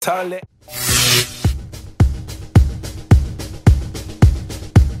Tale.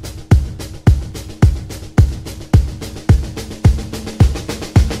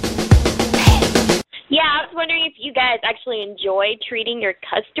 Yeah, I was wondering if you guys actually enjoy treating your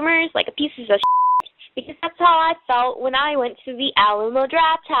customers like a piece of shit, because that's how I felt when I went to the Alamo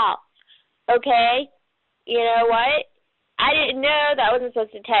Draft House. Okay? You know what? I didn't know that I wasn't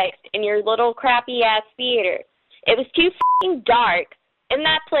supposed to text in your little crappy-ass theater. It was too f***ing dark in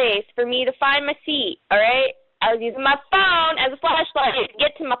that place for me to find my seat, alright? I was using my phone as a flashlight to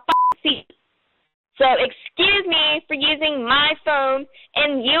get to my f***ing seat. So excuse me for using my phone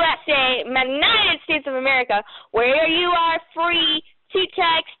in USA, United States of America, where you are free to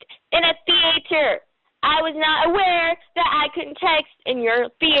text in a theater. I was not aware that I couldn't text in your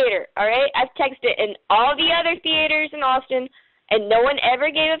theater, all right? I've texted in all the other theaters in Austin, and no one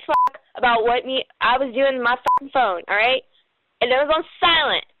ever gave a fuck about what I was doing on my fucking phone, all right? And it was on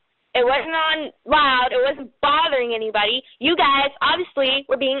silent. It wasn't on loud. It wasn't bothering anybody. You guys obviously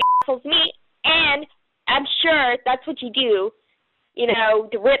were being assholes to me. And I'm sure that's what you do, you know,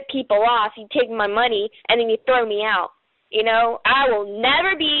 to rip people off. You take my money, and then you throw me out. You know, I will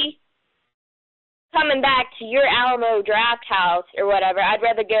never be coming back to your Alamo Draft House or whatever. I'd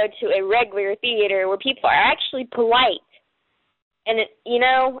rather go to a regular theater where people are actually polite. And, you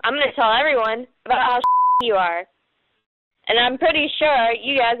know, I'm going to tell everyone about how you are. And I'm pretty sure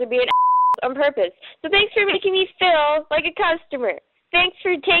you guys are being assholes on purpose. So thanks for making me feel like a customer. Thanks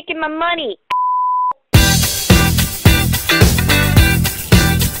for taking my money.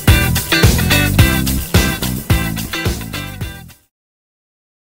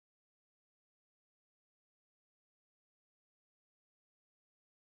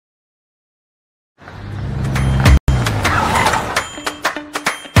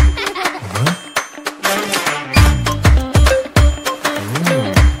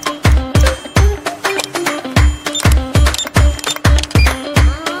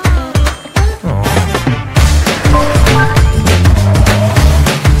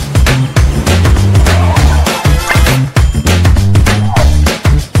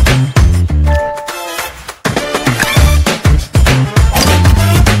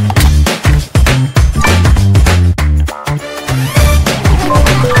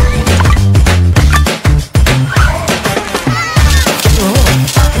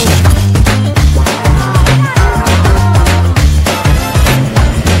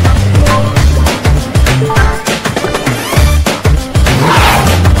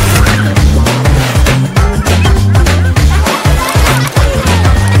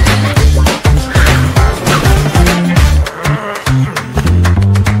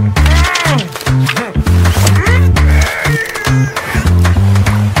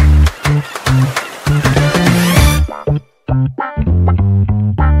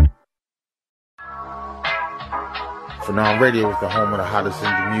 Phenom Radio is the home of the hottest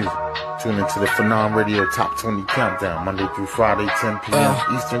indie music. Tune into the Phenom Radio Top 20 Countdown, Monday through Friday, 10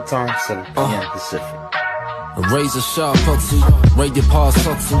 p.m. Eastern Time, 7 p.m. Pacific. A razor sharp pencil, radio paws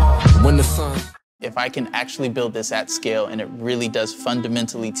subtle, when the sun. If I can actually build this at scale, and it really does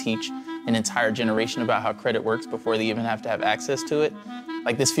fundamentally teach an entire generation about how credit works before they even have to have access to it,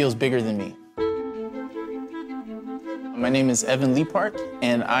 like, this feels bigger than me. My name is Evan Leapart,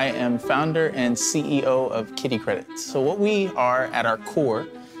 and I am founder and CEO of Kitty Credit. So what we are at our core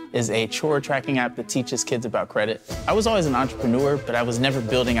is a chore tracking app that teaches kids about credit. I was always an entrepreneur, but I was never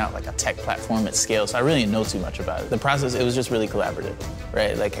building out like a tech platform at scale, so I really didn't know too much about it. The process, it was just really collaborative,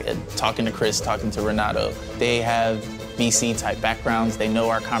 right? Like talking to Chris, talking to Renato. They have VC type backgrounds. They know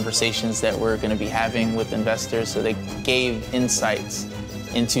our conversations that we're gonna be having with investors, so they gave insights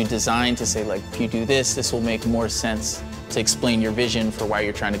into design to say, like, if you do this, this will make more sense to explain your vision for why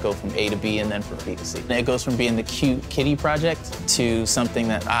you're trying to go from A to B and then from B to C. And it goes from being the cute kitty project to something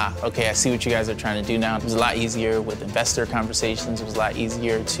that, okay, I see what you guys are trying to do now. It was a lot easier with investor conversations. It was a lot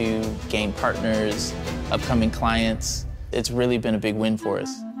easier to gain partners, upcoming clients. It's really been a big win for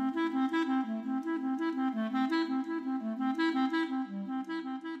us.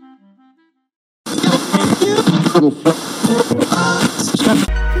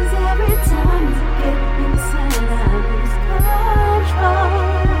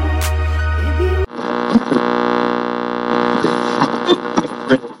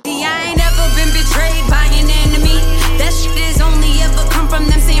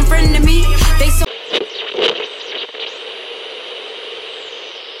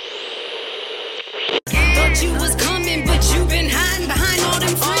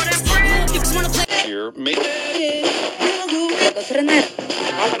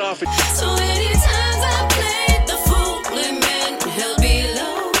 So many times I played the fool, man, held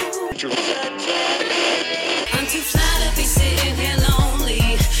below.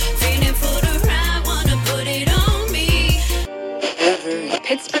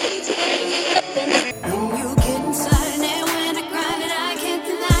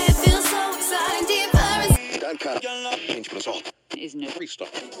 is no result.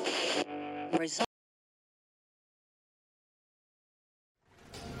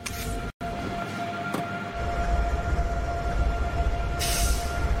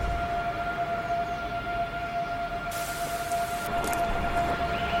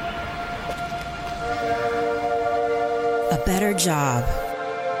 A better job,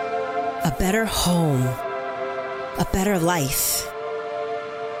 a better home, a better life.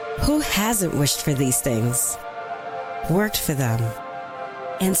 Who hasn't wished for these things, worked for them,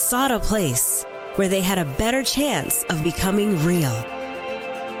 and sought a place where they had a better chance of becoming real?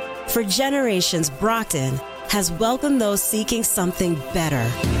 For generations, Brockton has welcomed those seeking something better.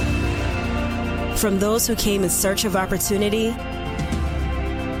 From those who came in search of opportunity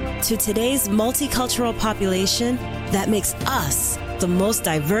to today's multicultural population that makes us the most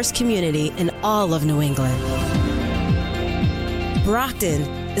diverse community in all of New England. Brockton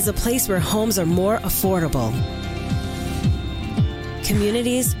is a place where homes are more affordable,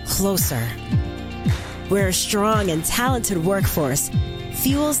 communities closer, where a strong and talented workforce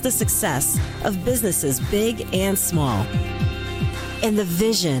fuels the success of businesses big and small, and the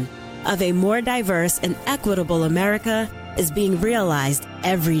vision of a more diverse and equitable America is being realized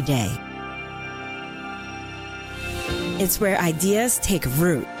every day. It's where ideas take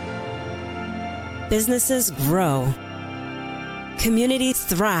root, businesses grow, communities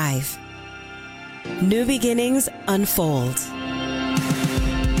thrive, new beginnings unfold,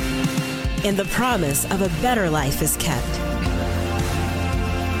 and the promise of a better life is kept.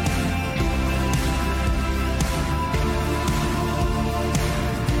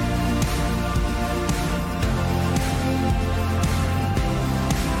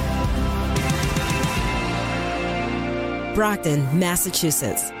 Brockton,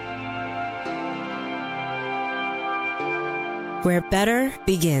 Massachusetts, where better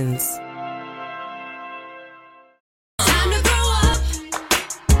begins. Time to grow up.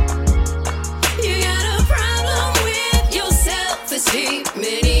 You got a problem with your self-esteem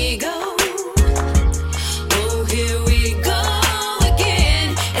and ego. Oh, here we go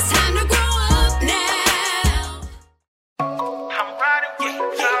again. It's time to grow up now. I'm riding with the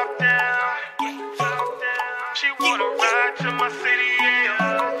top down. She wanna ride to my city,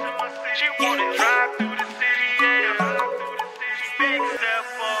 yeah. She wanna drive through the city, yeah. Big step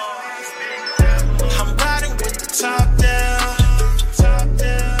forward. I'm riding with the top down.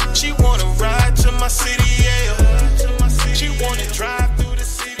 She wanna ride to my city, yeah. She wanna drive through the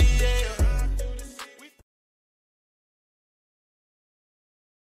city, yeah.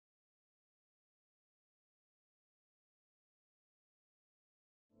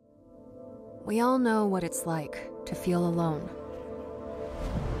 We all know what it's like to feel alone.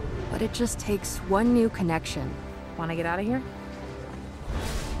 But it just takes one new connection. Want to get out of here?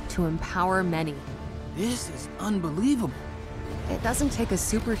 To empower many. This is unbelievable. It doesn't take a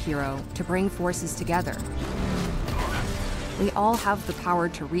superhero to bring forces together. We all have the power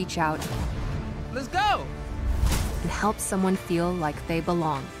to reach out Let's go! and help someone feel like they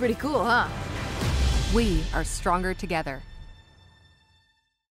belong. Pretty cool, huh? We are stronger together.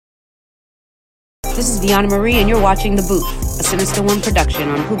 This is Deanna Marie, and you're watching The Booth, a Sinister One production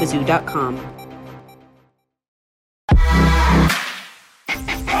on Hoobazoo.com.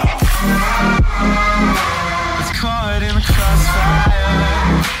 It's caught in the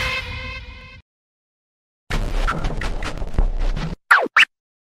crossfire.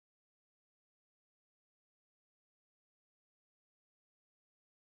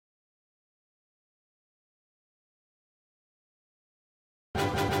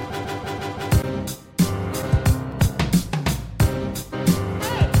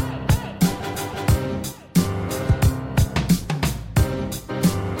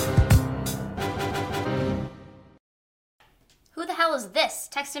 Who the hell is this?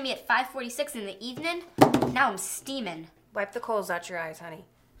 Texting me at 5:46 in the evening? Now I'm steaming. Wipe the coals out your eyes, honey.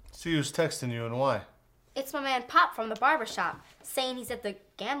 See who's texting you and why. It's my man Pop from the barbershop, saying he's at the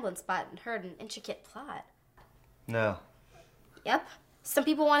gambling spot and heard an intricate plot. No. Yep. Some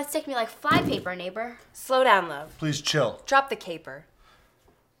people want to stick me like flypaper, neighbor. Slow down, love. Please chill. Drop the caper.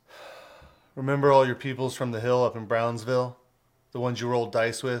 Remember all your peoples from the hill up in Brownsville? The ones you rolled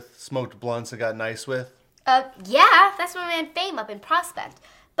dice with, smoked blunts, and got nice with? Yeah, that's my man Fame up in Prospect.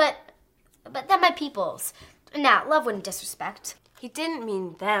 But they're my peoples. Nah, love wouldn't disrespect. He didn't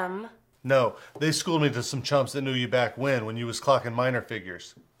mean them. No, they schooled me to some chumps that knew you back when you was clocking minor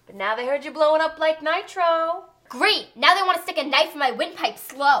figures. But now they heard you blowing up like nitro. Great! Now they want to stick a knife in my windpipe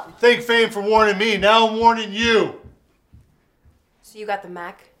slow. Thank Fame for warning me, now I'm warning you! So you got the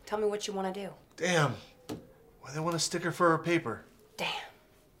Mac. Tell me what you want to do. Damn. Why they want a sticker for her paper? Damn.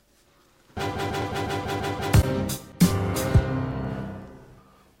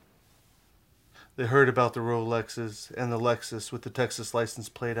 They heard about the Rolexes and the Lexus with the Texas license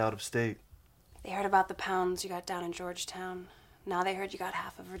plate out of state. They heard about the pounds you got down in Georgetown. Now they heard you got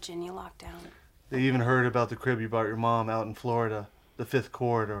half of Virginia locked down. They even heard about the crib you bought your mom out in Florida, the 5th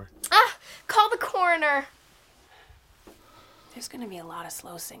corridor. Call the coroner. There's gonna be a lot of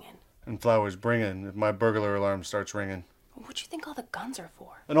slow singing. And flowers bringing if my burglar alarm starts ringing. What do you think all the guns are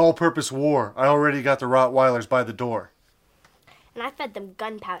for? An all-purpose war. I already got the Rottweilers by the door. And I fed them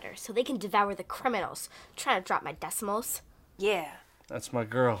gunpowder so they can devour the criminals. Trying to drop my decimals. Yeah. That's my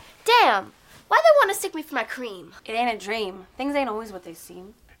girl. Damn! Why they want to stick me for my cream? It ain't a dream. Things ain't always what they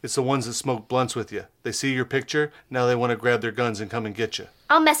seem. It's the ones that smoke blunts with you. They see your picture, now they want to grab their guns and come and get you.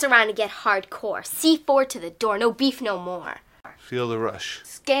 I'll mess around and get hardcore. C4 to the door. No beef no more. Feel the rush.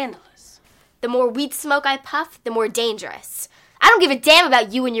 Scandalous. The more weed smoke I puff, the more dangerous. I don't give a damn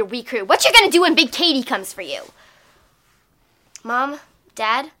about you and your weed crew. What you gonna do when Big Katie comes for you? Mom,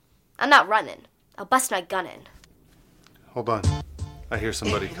 Dad, I'm not running. I'll bust my gun in. Hold on. I hear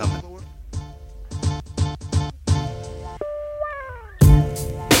somebody coming.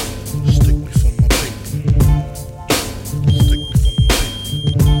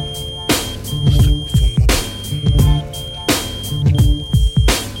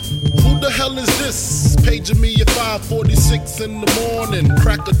 Hell is this? Paging me at 5:46 in the morning,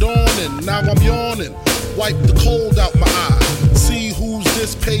 crack of dawning, now I'm yawning, wipe the cold out my eye, see who's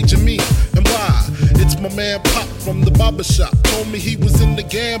this paging me and why. It's my man Pop from the barber shop, told me he was in the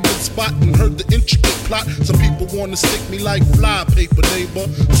gambling spot and heard the intricate plot. Some people wanna stick me like fly paper, neighbor.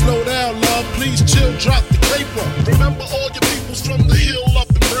 Slow down, love, please chill, drop the caper. Remember all your peoples from the hill up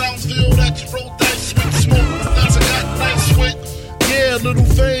in Brownsville that you rolled dice with, smoke guys I got nice with. Yeah, little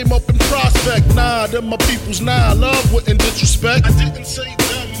fame up in Prospect. Nah, them my peoples now. Love wouldn't disrespect. I didn't say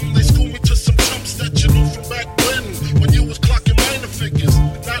them. They schooled me to some chumps that you knew from back when you was clocking minor figures.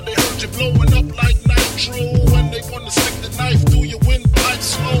 Now they heard you blowing up like nitro. When they wanna stick the knife through your windpipe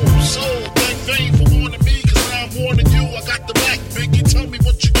slow. So, thank fame for warning me, cause now I'm warning you. I got the back, Biggie, tell me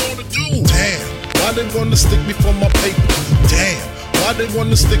what you gonna do. Damn, why they wanna stick me for my paper? Damn, why they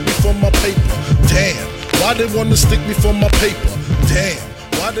wanna stick me for my paper? Damn, why they wanna stick me for my paper? Damn,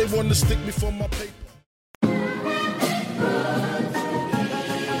 why they wanna stick me for my paper?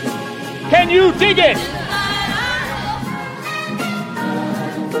 Can you dig it?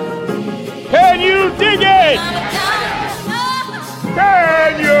 Can you dig it?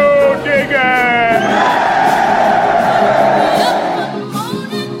 Can you dig it?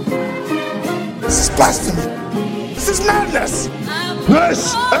 This is blasphemy. This is madness.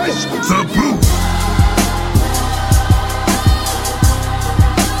 This is the booth.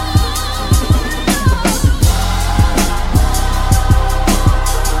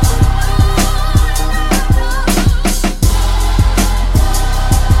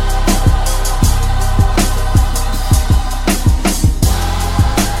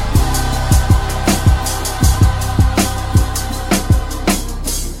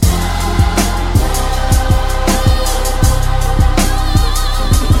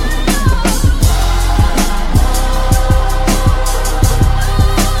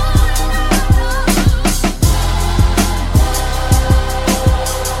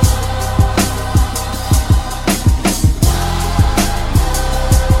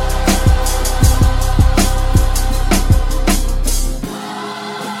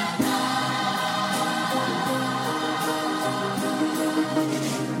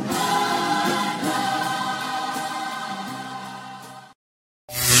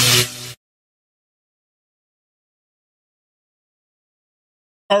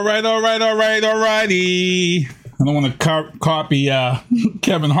 Alrighty. I don't want to copy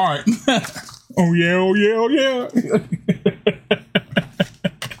Kevin Hart. Oh yeah.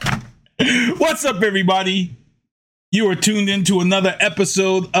 What's up, everybody? You are tuned into another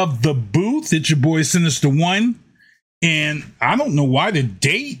episode of The Booth. It's your boy Sinister One. And I don't know why the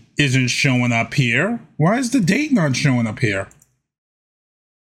date isn't showing up here. Why is the date not showing up here?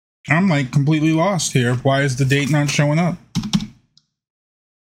 I'm like completely lost here. Why is the date not showing up?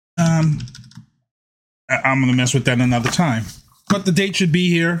 I'm going to mess with that another time. But the date should be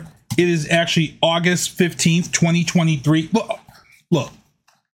here. It is actually August 15th, 2023. Look.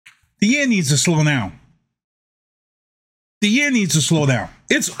 The year needs to slow down.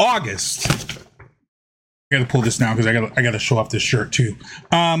 It's August. I got to pull this down because I got to show off this shirt too.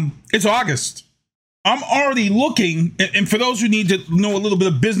 It's August. I'm already looking, and for those who need to know a little bit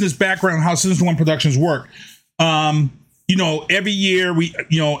of business background, how Sinister One Productions work, every year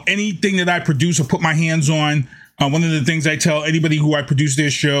anything that I produce or put my hands on, one of the things I tell anybody who I produce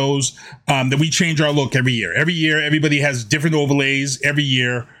their shows, that we change our look every year. Every year, everybody has different overlays every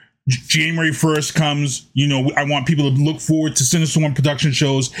year. January 1st comes, you know, I want people to look forward to Sinister One production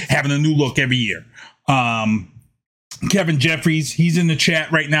shows having a new look every year. Kevin Jeffries, he's in the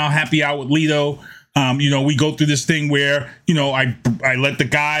chat right now. Happy Hour with Lito. You know, we go through this thing where, you know, I let the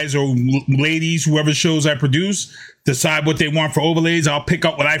guys or ladies, whoever shows I produce, decide what they want for overlays. I'll pick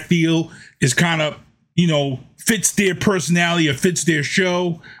up what I feel is kind of, you know, fits their personality or fits their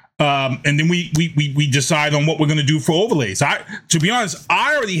show. And then we decide on what we're going to do for overlays. To be honest,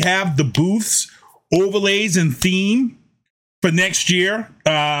 I already have the booths, overlays, and theme for next year.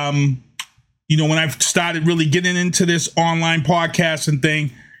 You know, when I started really getting into this online podcasting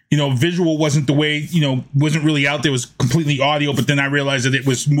thing, you know, visual wasn't the way, you know, wasn't really out there. It was completely audio, but then I realized that it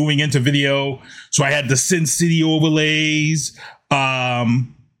was moving into video. So I had the Sin City overlays.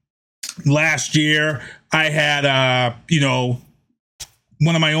 Last year, I had, you know,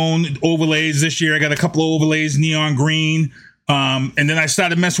 one of my own overlays. This year, I got a couple of overlays, neon green. And then I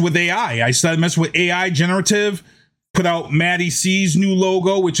started messing with AI. I started messing with AI generative, put out Maddie C's new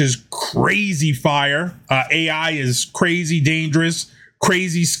logo, which is crazy fire. AI is crazy dangerous,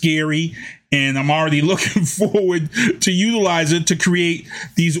 crazy scary. And I'm already looking forward to utilize it to create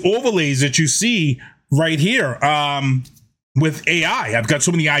these overlays that you see right here with AI. I've got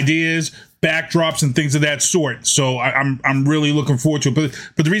so many ideas, backdrops, and things of that sort. So I'm really looking forward to it.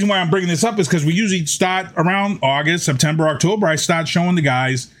 But the reason why I'm bringing this up is because we usually start around August, September, October. I start showing the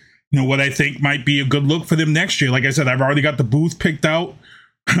guys, you know, what I think might be a good look for them next year. Like I said, I've already got the booth picked out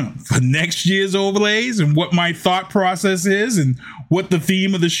for next year's overlays and what my thought process is and what the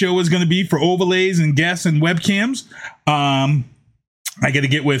theme of the show is going to be for overlays and guests and webcams. I got to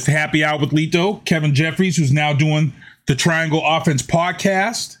get with Happy Hour with Lito, Kevin Jeffries, who's now doing the Triangle Offense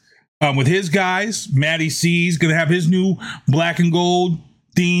podcast with his guys. Matty C's going to have his new black and gold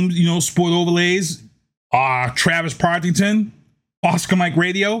themed, you know, sport overlays. Travis Partington, Oscar Mike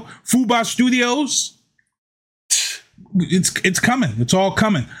Radio, Fubar Studios. It's coming. It's all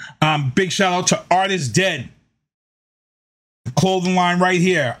coming. Big shout out to Art is Dead. The clothing line right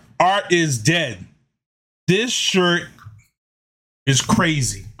here. Art is Dead. This shirt is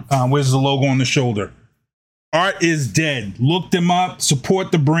crazy. Where's the logo on the shoulder? Art is Dead. Look them up.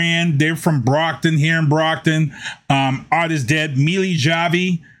 Support the brand. They're from Brockton, here in Brockton. Art is Dead. Mealy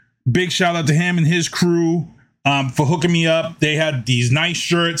Javi. Big shout out to him and his crew for hooking me up. They had these nice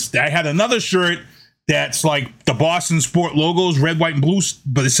shirts. I had another shirt that's like the Boston Sport logos, red, white, and blue,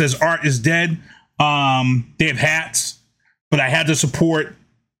 but it says Art is Dead. They have hats, but I had to support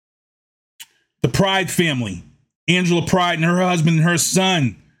the Pride family. Angela Pride and her husband and her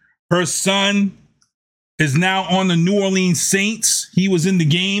son. Her son is now on the New Orleans Saints. He was in the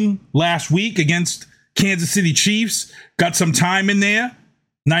game last week against Kansas City Chiefs. Got some time in there.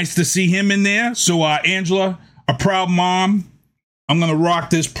 Nice to see him in there. So, Angela, a proud mom. I'm going to rock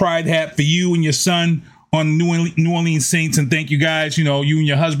this Pride hat for you and your son on New Orleans Saints. And thank you guys, you know, you and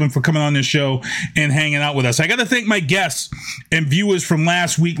your husband for coming on this show and hanging out with us. I got to thank my guests and viewers from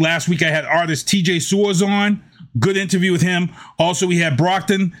last week. Last week, I had artist TJ Soars on. Good interview with him. Also, we had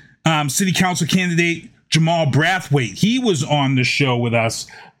Brockton City Council candidate Jamal Brathwaite. He was on the show with us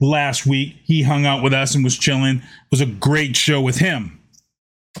last week. He hung out with us and was chilling. It was a great show with him.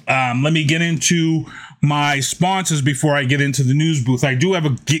 Let me get into my sponsors before I get into the news booth. I do have a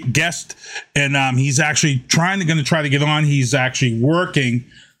guest, and he's actually going to try to get on. He's actually working,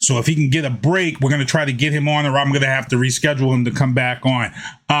 so if he can get a break, we're going to try to get him on, or I'm going to have to reschedule him to come back on.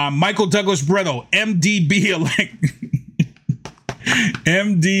 Michael Douglas Bretto, MDB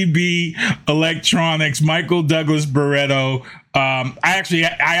Electronics. Michael Douglas Barretto. I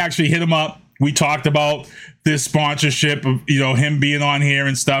actually hit him up. We talked about this sponsorship of, you know, him being on here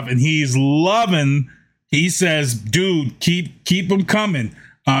and stuff, and he's loving. He says, dude, keep him coming.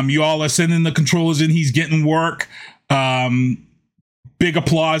 You all are sending the controllers in. He's getting work. Big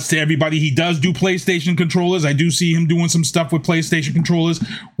applause to everybody. He does do PlayStation controllers. I do see him doing some stuff with PlayStation controllers.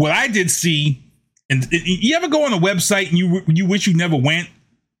 What I did see, and you ever go on a website and you wish you never went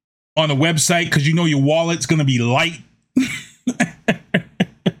on a website because you know your wallet's going to be light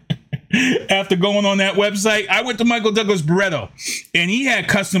after going on that website? I went to Michael Douglas Barretto, and he had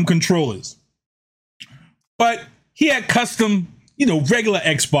custom controllers. But he had custom, you know, regular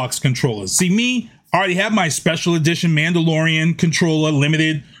Xbox controllers. See, me, I already have my special edition Mandalorian controller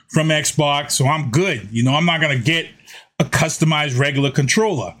limited from Xbox, so I'm good. You know, I'm not going to get a customized regular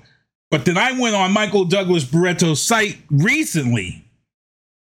controller. But then I went on Michael Douglas Barretto's site recently,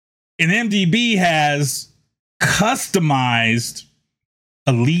 and MDB has customized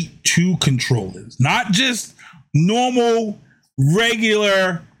Elite 2 controllers. Not just normal,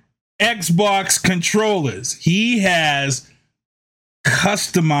 regular Xbox controllers. He has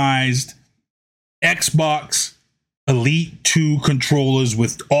customized Xbox Elite 2 controllers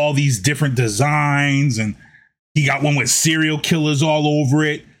with all these different designs, and he got one with serial killers all over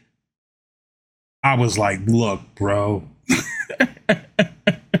it. I was like, look, bro.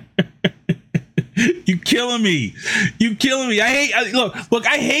 You killing me. I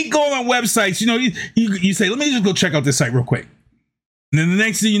hate going on websites. You know, you say, let me just go check out this site real quick. And then the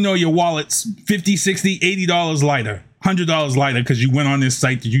next thing you know, your wallet's $50, $60, $80 lighter, $100 lighter because you went on this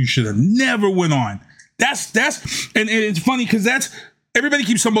site that you should have never went on. And it's funny because everybody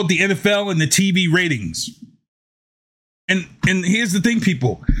keeps talking about the NFL and the TV ratings. And here's the thing,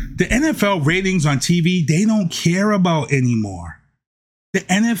 people. The NFL ratings on TV, they don't care about anymore. The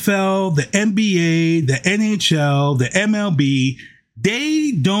NFL, the NBA, the NHL, the MLB,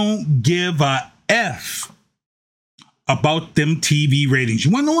 they don't give a F about them TV ratings.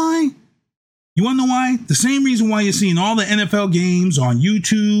 You want to know why? The same reason why you're seeing all the NFL games on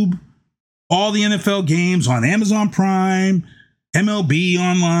YouTube, all the NFL games on Amazon Prime, MLB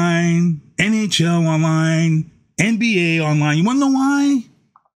online, NHL online, NBA online. You want to know why?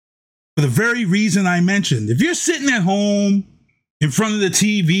 For the very reason I mentioned. If you're sitting at home in front of the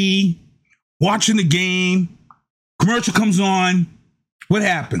TV, watching the game, commercial comes on, what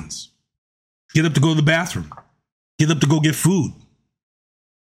happens? Get up to go to the bathroom. Get up to go get food.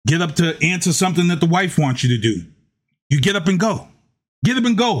 Get up to answer something that the wife wants you to do. You get up and go. Get up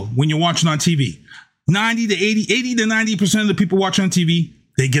and go when you're watching on TV. 80 to 90% of the people watching on TV,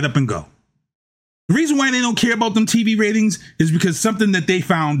 they get up and go. The reason why they don't care about them TV ratings is because something that they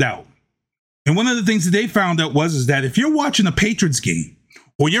found out. And one of the things that they found out is that if you're watching a Patriots game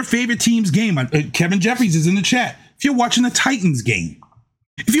or your favorite team's game, Kevin Jeffries is in the chat. If you're watching a Titans game,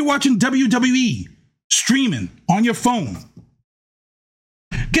 if you're watching WWE streaming on your phone,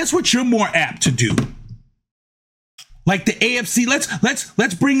 guess what you're more apt to do? Like the AFC,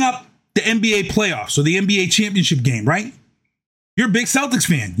 let's bring up the NBA playoffs or the NBA championship game, right? You're a big Celtics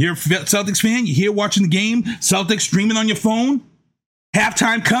fan. You're a Celtics fan. You're here watching the game. Celtics streaming on your phone.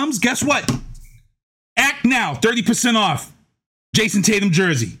 Halftime comes. Guess what? Act now. 30% off. Jason Tatum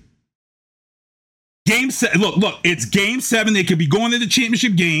jersey. Game 7. Look. It's Game 7. They could be going to the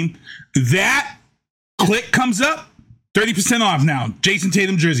championship game. That click comes up. 30% off now. Jason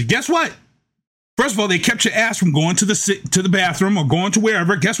Tatum jersey. Guess what? First of all, they kept your ass from going to the bathroom or going to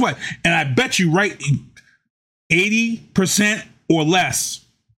wherever. Guess what? And I bet you, right, 80% or less.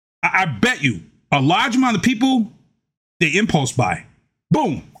 I bet you a large amount of people, they impulse buy.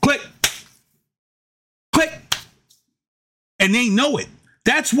 Boom, click, click. And they know it.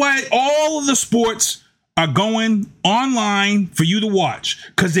 That's why all of the sports are going online for you to watch,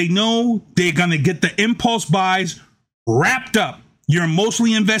 because they know they're going to get the impulse buys wrapped up. You're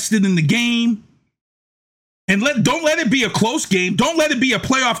emotionally invested in the game. And don't let it be a close game. Don't let it be a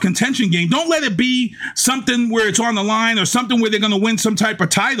playoff contention game. Don't let it be something where it's on the line or something where they're going to win some type of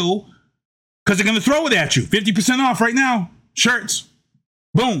title, because they're going to throw it at you. 50% off right now. Shirts.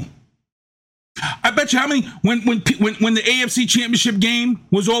 Boom. I bet you how many, when the AFC championship game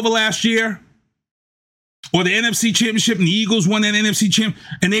was over last year, or the NFC championship and the Eagles won that NFC champ,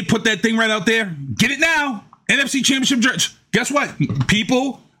 and they put that thing right out there. Get it now. NFC championship jersey. Guess what?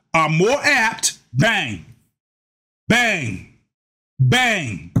 People are more apt. Bang. Bang.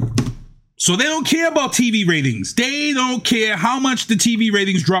 Bang. So they don't care about TV ratings. They don't care how much the TV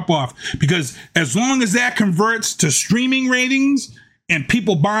ratings drop off, because as long as that converts to streaming ratings and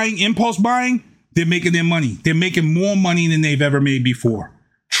people buying, impulse buying, they're making their money. They're making more money than they've ever made before.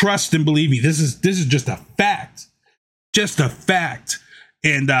 Trust and believe me. This is just a fact. Just a fact.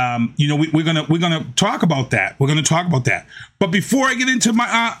 And we're gonna talk about that. We're gonna talk about that. But before I get into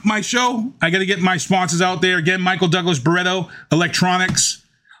my show, I got to get my sponsors out there again. Michael Douglas Barreto Electronics.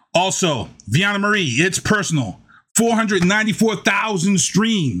 Also, Viana Marie. It's personal. 494,000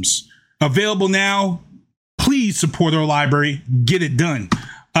 streams available now. Please support our library. Get it done.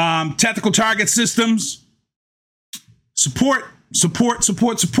 Tactical Target Systems. Support,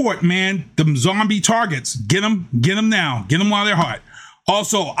 man. Them zombie targets. Get them now. Get them while they're hot.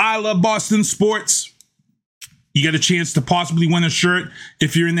 Also, I Love Boston Sports. You get a chance to possibly win a shirt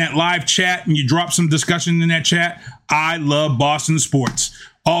if you're in that live chat and you drop some discussion in that chat. I Love Boston Sports.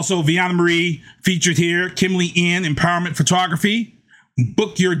 Also, Viana Marie featured here. Kimberly Ann Empowerment Photography.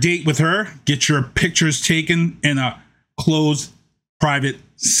 Book your date with her. Get your pictures taken in a closed private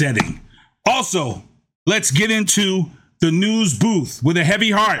setting. Also, let's get into the news booth with a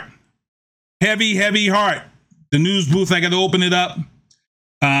heavy heart. Heavy heart. The news booth, I got to open it up.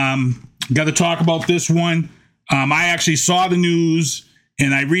 Got to talk about this one. I actually saw the news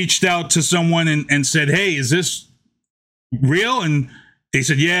and I reached out to someone and said, hey, is this real? And they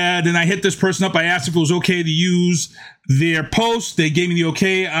said, yeah. Then I hit this person up. I asked if it was okay to use their post. They gave me the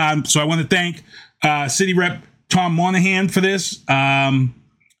okay. So I want to thank City Rep Tom Monahan for this.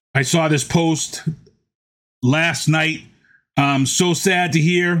 I saw this post last night. So sad to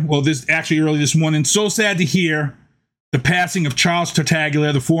hear. Well, this actually early this morning. So sad to hear the passing of Charles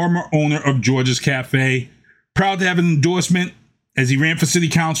Tartaglia, the former owner of George's Cafe. Proud to have an endorsement as he ran for city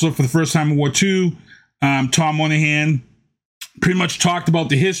councilor for the first time in Ward 2. Tom Monahan pretty much talked about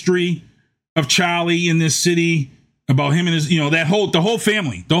the history of Charlie in this city, about him and his, the whole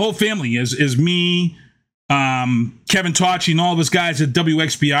family. The whole family is me, Kevin Tocci, and all of us guys at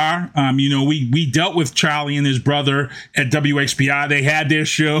WXBR. We dealt with Charlie and his brother at WXBR. They had their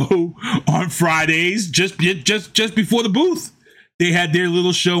show on Fridays just before the booth. They had their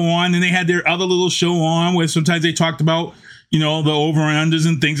little show on, and they had their other little show on where sometimes they talked about, the over and unders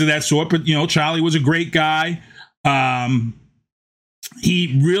and things of that sort. But, Charlie was a great guy.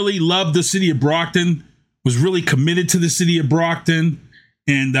 He really loved the city of Brockton, was really committed to the city of Brockton.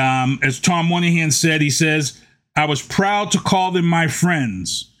 And as Tom Monahan said, he says, I was proud to call them my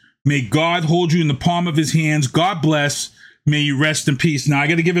friends. May God hold you in the palm of his hands. God bless. May you rest in peace. Now, I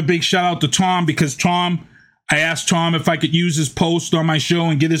got to give a big shout out to Tom because I asked Tom if I could use his post on my show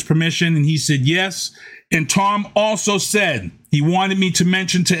and get his permission, and he said yes. And Tom also said he wanted me to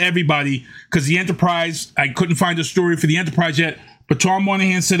mention to everybody, because the Enterprise, I couldn't find a story for the Enterprise yet, but Tom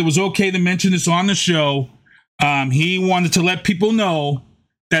Monahan said it was okay to mention this on the show. He wanted to let people know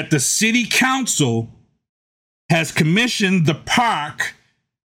that the city council has commissioned the park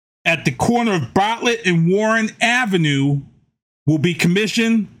at the corner of Bartlett and Warren Avenue will be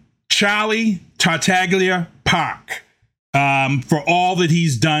commissioned Charlie Tartaglia Park for all that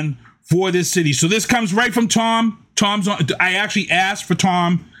he's done for this city. So this comes right from Tom. I actually asked for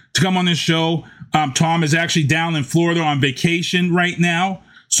Tom to come on this show. Tom is actually down in Florida on vacation right now.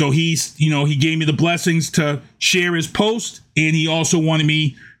 So he gave me the blessings to share his post, and he also wanted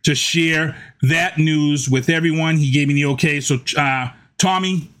me to share that news with everyone. He gave me the okay. So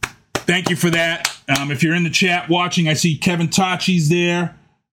Tommy, thank you for that. If you're in the chat watching, I see Kevin Tocci's there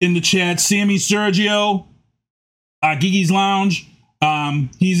in the chat. Sammy Sergio, Gigi's Lounge,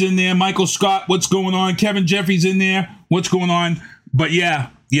 he's in there. Michael Scott, what's going on? Kevin Jeffries in there, what's going on? But yeah,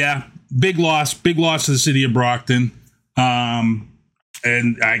 big loss to the city of Brockton.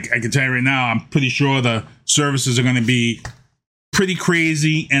 And I can tell you right now, I'm pretty sure the services are going to be pretty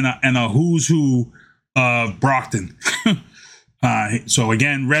crazy and a who's who of Brockton. So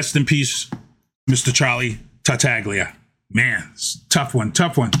again, rest in peace, Mr. Charlie Tartaglia. Man, tough one.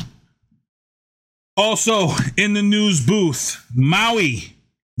 Also, in the news booth, Maui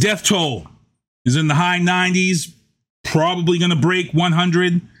death toll is in the high 90s, probably going to break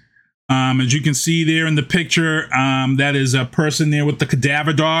 100. As you can see there in the picture, that is a person there with the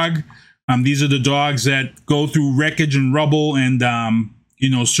cadaver dog. These are the dogs that go through wreckage and rubble and,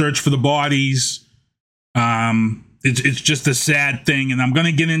 search for the bodies. It's just a sad thing. And I'm going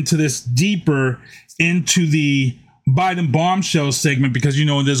to get into this deeper into the Biden bombshell segment because,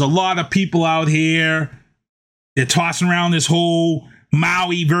 there's a lot of people out here. They're tossing around this whole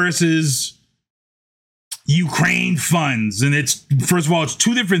Maui versus Ukraine funds. And it's, first of all, it's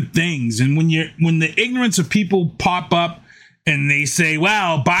two different things. And when the ignorance of people pop up and they say,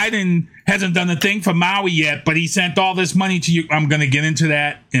 well, Biden hasn't done a thing for Maui yet, but he sent all this money to you. I'm going to get into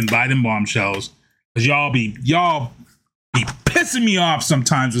that in Biden bombshells. Because y'all be pissing me off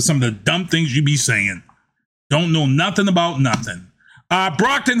sometimes with some of the dumb things you be saying. Don't know nothing about nothing.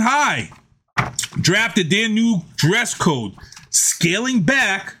 Brockton High drafted their new dress code, scaling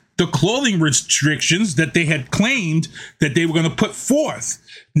back the clothing restrictions that they had claimed that they were going to put forth.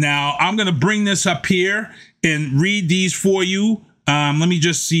 Now, I'm going to bring this up here and read these for you. Let me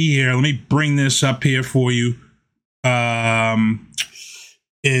just see here. Let me bring this up here for you. And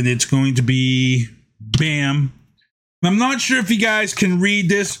it's going to be bam. I'm not sure if you guys can read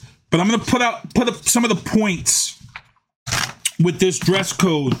this, but I'm going to put up some of the points with this dress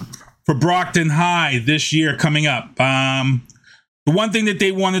code for Brockton High this year coming up. The one thing that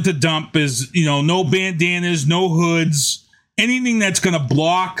they wanted to dump is, no bandanas, no hoods, anything that's going to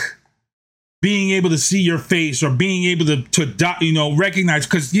block being able to see your face or being able to recognize.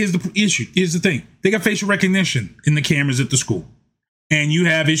 Because here's the issue. Here's the thing. They got facial recognition in the cameras at the school. And you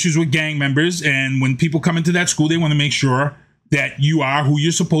have issues with gang members. And when people come into that school, they want to make sure that you are who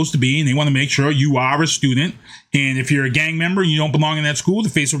you're supposed to be. And they want to make sure you are a student. And if you're a gang member and you don't belong in that school, the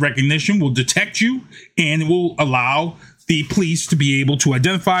facial recognition will detect you and it will allow the police to be able to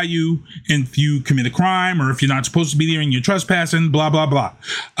identify you if you commit a crime or if you're not supposed to be there and you're trespassing, blah, blah, blah.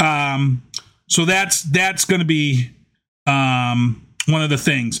 So that's going to be one of the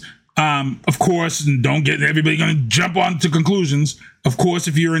things. Of course, and don't get everybody going to jump on to conclusions. Of course,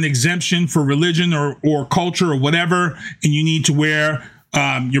 if you're an exemption for religion or culture or whatever, and you need to wear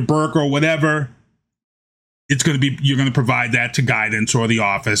your burqa or whatever, you're going to provide that to guidance or the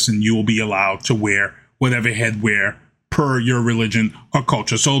office, and you will be allowed to wear whatever headwear per your religion or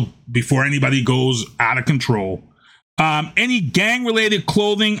culture. So before anybody goes out of control, any gang-related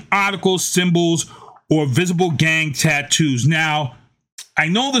clothing, articles, symbols, or visible gang tattoos. Now, I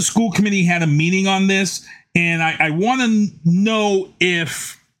know the school committee had a meeting on this, and I want to know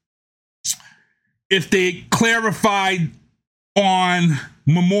if they clarified on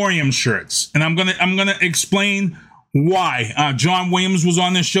memoriam shirts, and I'm gonna explain why. John Williams was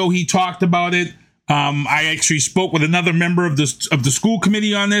on this show. He talked about it. I actually spoke with another member of the school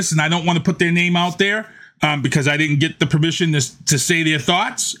committee on this, and I don't want to put their name out there because I didn't get the permission to say their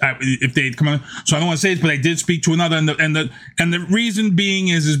thoughts if they had come on. So I don't want to say this, but I did speak to another, and the reason being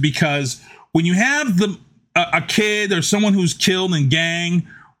is because when you have a kid or someone who's killed in gang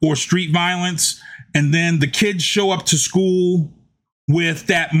or street violence, and then the kids show up to school with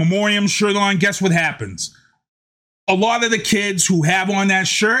that memoriam shirt on, guess what happens? A lot of the kids who have on that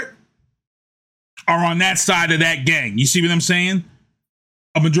shirt are on that side of that gang. You see what I'm saying?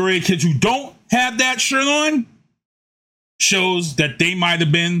 A majority of kids who don't have that shirt on shows that they might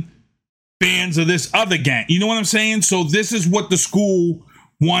have been fans of this other gang. You know what I'm saying? So this is what the school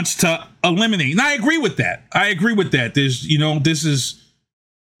wants to eliminate. And I agree with that. This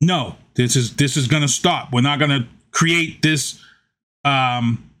is going to stop. We're not going to create this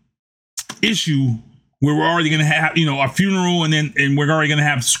issue where we're already going to have, a funeral and we're already going to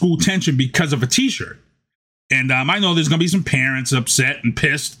have school tension because of a t-shirt. And I know there's going to be some parents upset and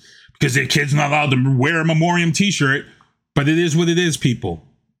pissed because their kid's not allowed to wear a memoriam t-shirt, but it is what it is, people.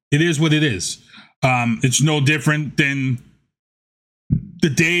 It is what it is. It's no different than the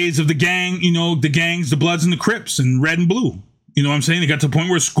days of the gang, the gangs, the Bloods and the Crips and Red and Blue. You know what I'm saying? They got to the point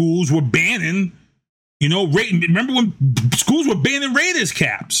where schools were banning, remember when schools were banning Raiders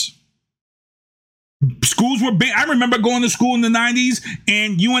caps? Schools were banned. I remember going to school in the 90s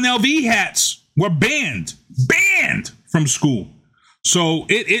and UNLV hats were banned from school. So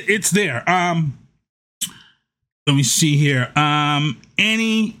it's there. Let me see here.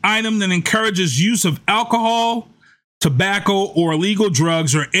 Any item that encourages use of alcohol, tobacco, or illegal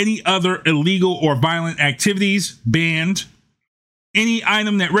drugs, or any other illegal or violent activities, banned. Any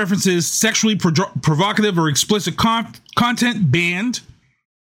item that references sexually provocative or explicit content, banned.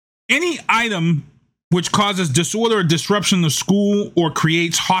 Any item which causes disorder or disruption in the school or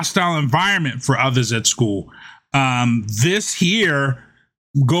creates hostile environment for others at school. This here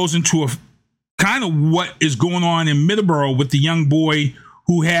goes into a kind of what is going on in Middleborough with the young boy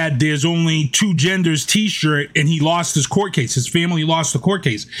who had "There's Only Two Genders" t-shirt, and he lost his court case. His family lost the court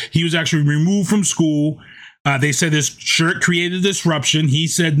case. He was actually removed from school. They said his shirt created disruption. He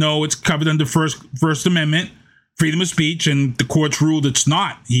said, no, it's covered under First Amendment, freedom of speech, and the courts ruled it's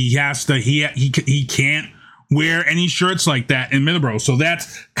not. He has to, he can't wear any shirts like that in Middleborough. So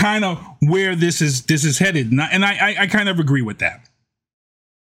that's kind of where this is headed. And I kind of agree with that.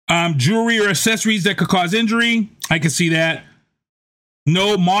 Jewelry or accessories that could cause injury. I can see that.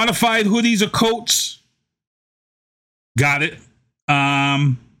 No modified hoodies or coats. Got it.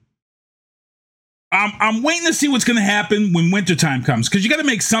 I'm waiting to see what's going to happen when wintertime comes, because you got to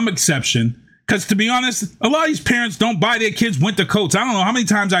make some exception. Because to be honest, a lot of these parents don't buy their kids winter coats. I don't know how many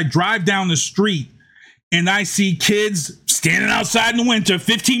times I drive down the street and I see kids standing outside in the winter,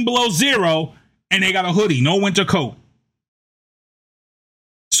 15 below zero, and they got a hoodie, no winter coat.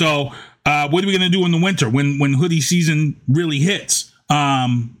 So what are we going to do in the winter when hoodie season really hits?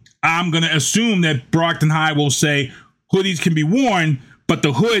 I'm going to assume that Brockton High will say hoodies can be worn, but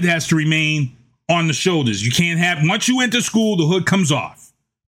the hood has to remain on the shoulders. You can't have, once you enter school, the hood comes off.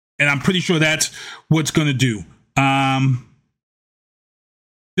 And I'm pretty sure that's what's going to do.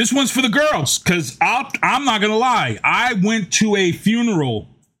 This one's for the girls, because I'm not going to lie. I went to a funeral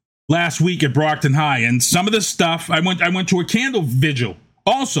last week at Brockton High, and some of the stuff, I went to a candle vigil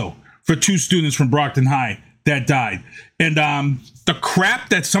also for 2 students from Brockton High that died. And the crap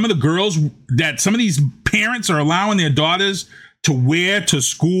that some of the girls, that some of these parents are allowing their daughters to wear to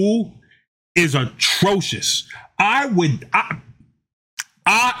school is atrocious.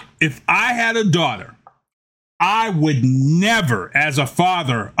 If I had a daughter, I would never, as a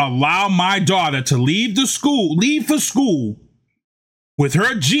father, allow my daughter to leave for school with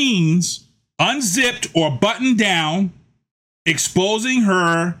her jeans unzipped or buttoned down, exposing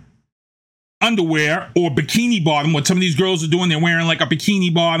her underwear or bikini bottom. What some of these girls are doing, they're wearing like a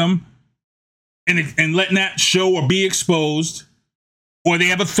bikini bottom and letting that show or be exposed, or they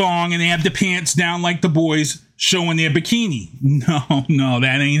have a thong and they have the pants down like the boys showing their bikini. No,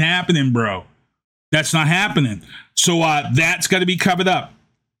 that ain't happening, bro. That's not happening. So that's got to be covered up.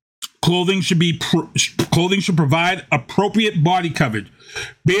 Clothing should provide appropriate body coverage.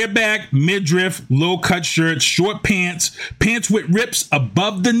 Bareback, midriff, low-cut shirts, short pants, pants with rips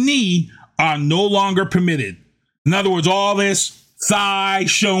above the knee are no longer permitted. In other words, all this thigh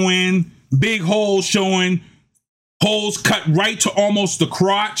showing, big holes showing, holes cut right to almost the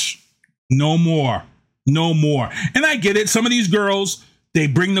crotch. No more. No more. And I get it. Some of these girls, they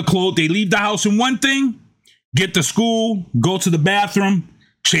bring the clothes, they leave the house in one thing, get to school, go to the bathroom,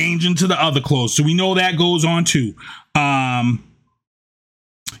 change into the other clothes. So we know that goes on too.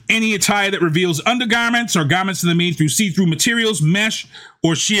 Any attire that reveals undergarments or garments that are made through see-through materials, mesh,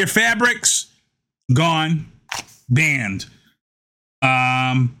 or sheer fabrics, gone, banned.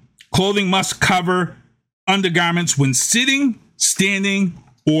 Clothing must cover undergarments when sitting, standing,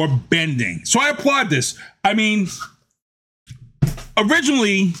 or bending. So I applaud this. I mean,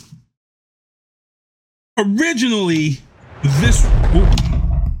 originally this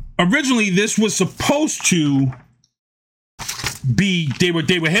was supposed to be, they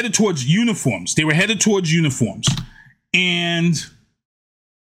were headed towards uniforms. And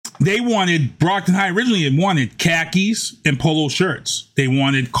they wanted, Brockton High originally had wanted khakis and polo shirts. They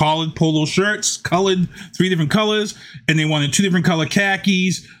wanted collared polo shirts, colored 3 different colors, and they wanted 2 different color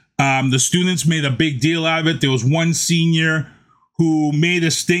khakis. The students made a big deal out of it. There was one senior who made a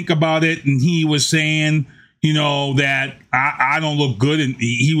stink about it, and he was saying, you know, that I don't look good. And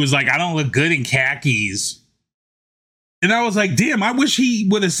he was like, I don't look good in khakis. And I was like, damn, I wish he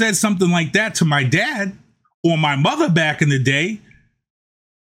would have said something like that to my dad or my mother back in the day.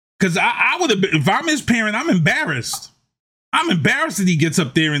 Because I would have been, if I'm his parent, I'm embarrassed. I'm embarrassed that he gets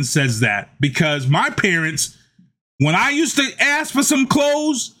up there and says that. Because my parents, when I used to ask for some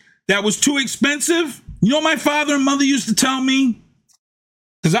clothes that was too expensive, you know what my father and mother used to tell me?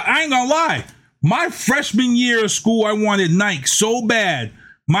 Because I ain't gonna lie. My freshman year of school, I wanted Nike so bad.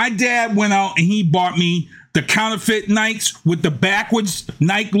 My dad went out and he bought me the counterfeit Nikes with the backwards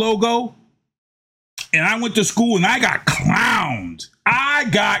Nike logo. And I went to school and I got clowned.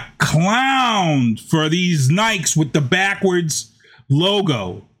 For these Nikes with the backwards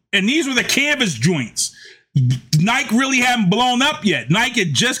logo. And these were the canvas joints. Nike really hadn't blown up yet. Nike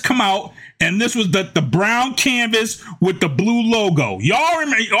had just come out, and this was the brown canvas with the blue logo. Y'all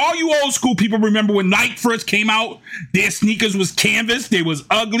remember, all you old school people remember when Nike first came out, their sneakers was canvas. They was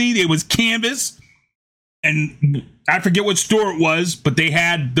ugly. They was canvas. And I forget what store it was, but they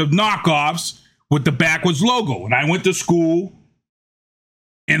had the knockoffs with the backwards logo. And I went to school,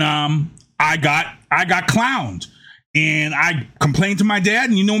 and I got clowned. And I complained to my dad,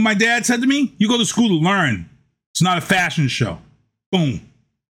 and you know what my dad said to me? You go to school to learn. It's not a fashion show. Boom.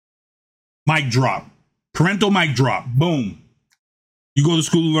 Mic drop. Parental mic drop. Boom. You go to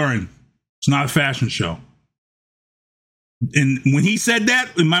school to learn. It's not a fashion show. And when he said that,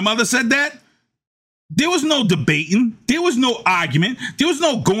 and my mother said that, there was no debating. There was no argument. There was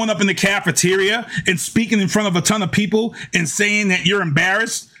no going up in the cafeteria and speaking in front of a ton of people and saying that you're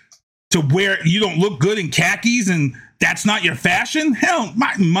embarrassed to wear, you don't look good in khakis and that's not your fashion. Hell,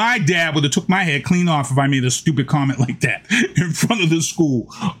 my dad would have took my head clean off if I made a stupid comment like that in front of the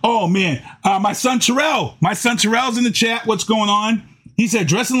school. Oh man, my son Terrell's in the chat. What's going on? He said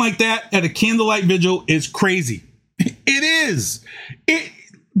dressing like that at a candlelight vigil is crazy. It is.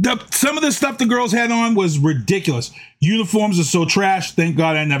 Some of the stuff the girls had on was ridiculous. Uniforms are so trash. Thank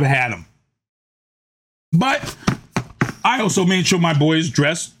God I never had them. But I also made sure my boys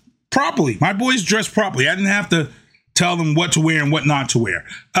dressed properly. I didn't have to tell them what to wear and what not to wear.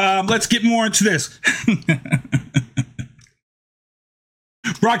 Let's get more into this.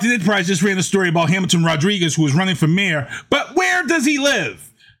 Brockton Enterprise just ran a story about Hamilton Rodriguez, who was running for mayor. But where does he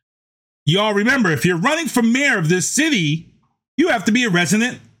live? Y'all remember, if you're running for mayor of this city, you have to be a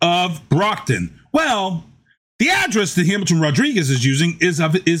resident of Brockton. Well, the address that Hamilton Rodriguez is using is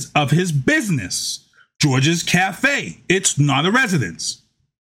of his business, George's Cafe. It's not a residence.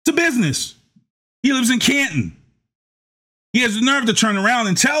 It's a business. He lives in Canton. He has the nerve to turn around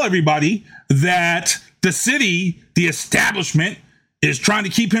and tell everybody that the city, the establishment, is trying to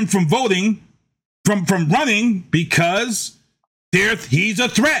keep him from voting, from running because he's a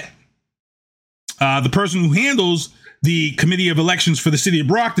threat. The person who handles the Committee of Elections for the city of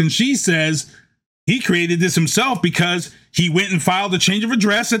Brockton, she says he created this himself because he went and filed a change of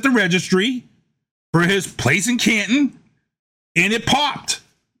address at the registry for his place in Canton, and it popped.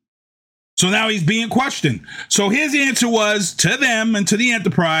 So now he's being questioned. So his answer was to them and to the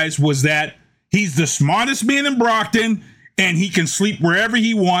Enterprise was that He's the smartest man in Brockton, and he can sleep wherever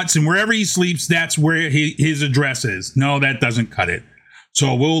he wants, and wherever he sleeps, that's where his address is. No, that doesn't cut it.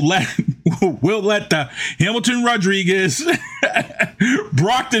 So we'll let the Hamilton Rodriguez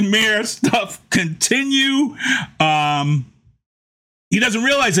Brockton mayor stuff continue. He doesn't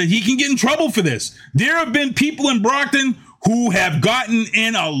realize that he can get in trouble for this. There have been people in Brockton who have gotten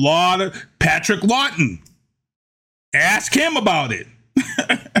in a lot of Patrick Lawton. Ask him about it.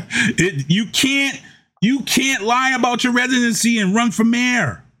 You can't lie about your residency and run for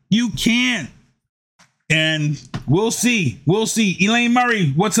mayor. You can't. And we'll see. Elaine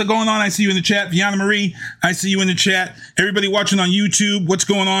Murray, what's going on? I see you in the chat. Vianna Marie, I see you in the chat. Everybody watching on YouTube, what's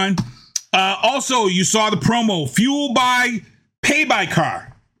going on? Also, you saw the promo, Fuel by Pay by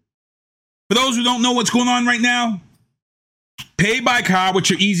Car. For those who don't know what's going on right now, Pay by Car with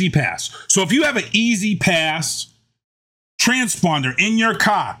your Easy Pass. So if you have an Easy Pass transponder in your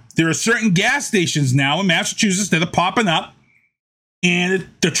car, there are certain gas stations now in Massachusetts that are popping up, and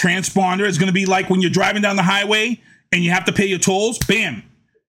the transponder is going to be like when you're driving down the highway and you have to pay your tolls. Bam,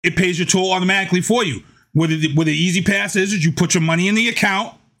 it pays your toll automatically for you. What the Easy Pass is you put your money in the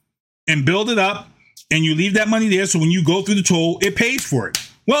account and build it up, and you leave that money there, so when you go through the toll, it pays for it.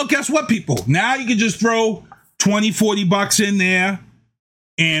 Well, guess what, people? Now you can just throw $20-$40 in there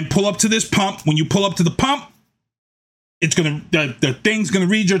and pull up to this pump. When you pull up to the pump, it's gonna the thing's gonna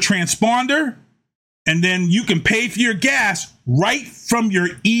read your transponder, and then you can pay for your gas right from your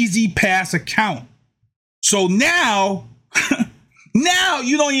Easy Pass account. So now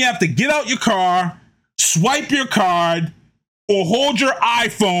you don't even have to get out your car, swipe your card, or hold your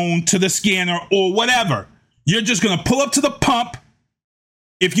iPhone to the scanner or whatever. You're just going to pull up to the pump.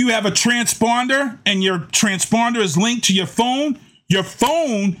 If you have a transponder and your transponder is linked to your phone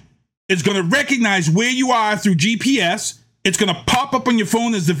is going to recognize where you are through GPS. It's going to pop up on your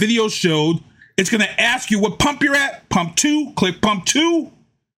phone as the video showed. It's going to ask you what pump you're at. Pump 2. Click pump 2.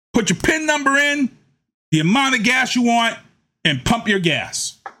 Put your PIN number in, the amount of gas you want, and pump your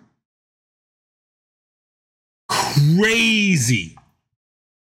gas. Crazy.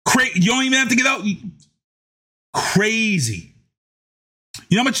 You don't even have to get out. Crazy.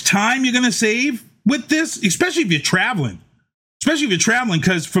 You know how much time you're going to save with this? Especially if you're traveling.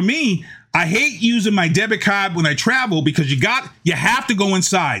 Because for me, I hate using my debit card when I travel because you have to go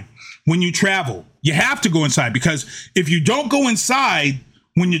inside when you travel. You have to go inside because if you don't go inside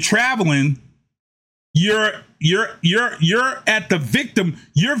when you're traveling, you're at the victim.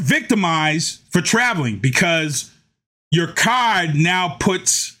 You're victimized for traveling because your card now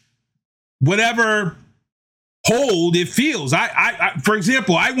puts whatever hold it feels. I for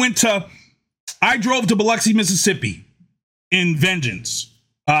example, I drove to Biloxi, Mississippi in Vengeance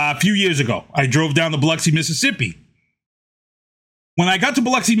a few years ago. I drove down to Biloxi, Mississippi. When I got to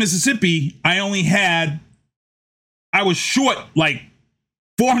Biloxi, Mississippi, I was short like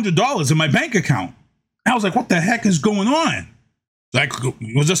 $400 in my bank account. I was like, what the heck is going on?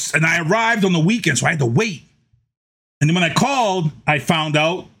 And I arrived on the weekend, so I had to wait. And then when I called, I found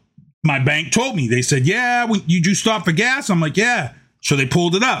out my bank told me. They said, yeah, you stop for gas? I'm like, yeah. So they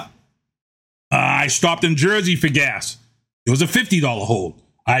pulled it up. I stopped in Jersey for gas. It was a $50 hold.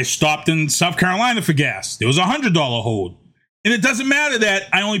 I stopped in South Carolina for gas. There was a $100 hold. And it doesn't matter that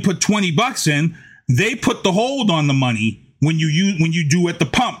I only put $20 in. They put the hold on the money when you do at the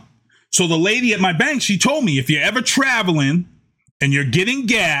pump. So the lady at my bank, she told me, if you're ever traveling and you're getting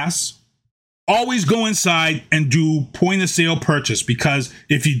gas, always go inside and do point of sale purchase, because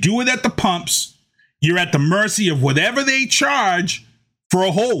if you do it at the pumps, you're at the mercy of whatever they charge for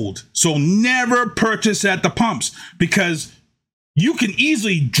a hold. So never purchase at the pumps, because you can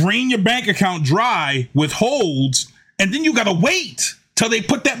easily drain your bank account dry with holds, and then you got to wait till they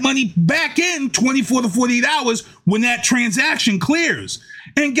put that money back in 24 to 48 hours when that transaction clears.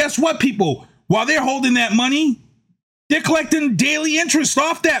 And guess what, people? While they're holding that money, they're collecting daily interest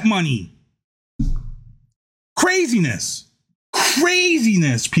off that money. Craziness,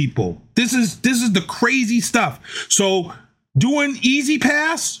 people. This is the crazy stuff. So doing Easy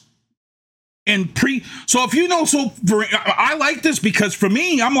Pass and so if you know, I like this because for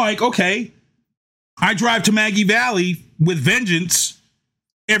me, I'm like, okay, I drive to Maggie Valley with Vengeance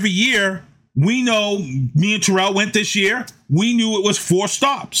every year. We know, me and Terrell went this year. We knew it was 4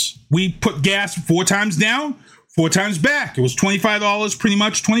 stops. We put gas 4 times down, 4 times back. It was $25, pretty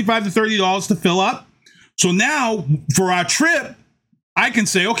much $25 to $30 to fill up. So now for our trip, I can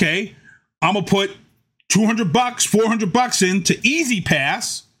say, okay, I'm going to put $200, $400 into Easy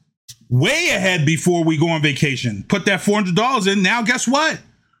Pass way ahead before we go on vacation. Put that $400 in. Now, guess what?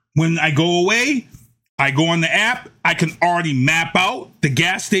 When I go away, I go on the app. I can already map out the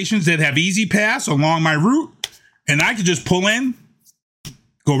gas stations that have Easy Pass along my route. And I can just pull in,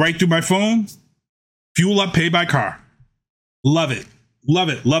 go right through my phone, fuel up, pay by car. Love it. Love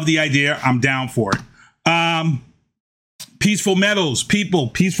it. Love the idea. I'm down for it. Peaceful Meadows, people.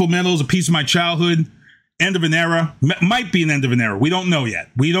 Peaceful Meadows, a piece of my childhood. End of an era. Might be an end of an era. We don't know yet.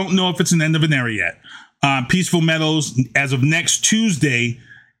 We don't know if it's an end of an era yet. Peaceful Meadows, as of next Tuesday,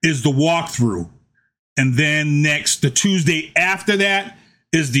 is the walkthrough. And then the Tuesday after that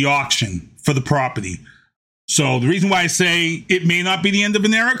is the auction for the property. So the reason why I say it may not be the end of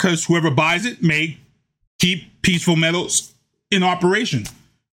an era, because whoever buys it may keep Peaceful Meadows in operation.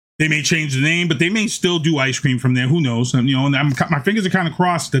 They may change the name, but they may still do ice cream from there. Who knows? And, my fingers are kind of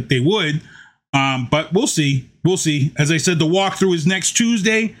crossed that they would. But we'll see. We'll see. As I said, the walkthrough is next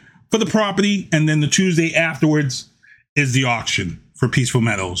Tuesday for the property, and then the Tuesday afterwards is the auction for Peaceful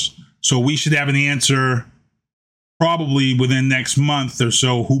Meadows. So we should have an answer probably within next month or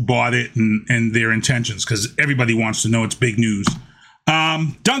so who bought it and their intentions, because everybody wants to know. It's big news.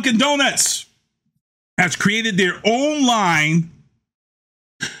 Dunkin' Donuts has created their own line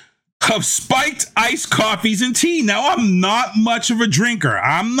of spiked iced coffees and tea. Now, I'm not much of a drinker.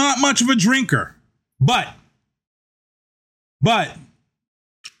 But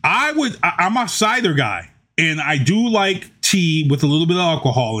I'm a cider guy, and I do like tea with a little bit of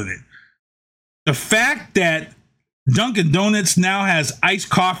alcohol in it. The fact that Dunkin' Donuts now has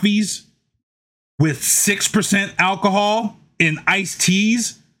iced coffees with 6% alcohol and iced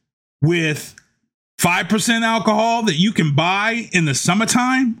teas with 5% alcohol that you can buy in the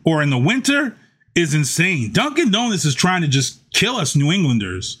summertime or in the winter is insane. Dunkin' Donuts is trying to just kill us New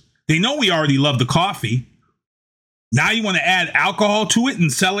Englanders. They know we already love the coffee. Now you want to add alcohol to it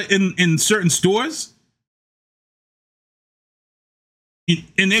and sell it in certain stores?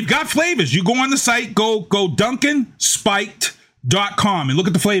 And they've got flavors. You go on the site, go dunkinspiked.com and look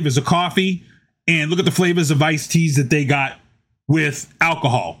at the flavors of coffee and look at the flavors of iced teas that they got with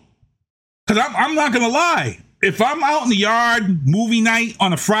alcohol. Because I'm not going to lie. If I'm out in the yard, movie night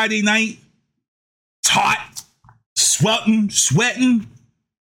on a Friday night, it's hot, sweating,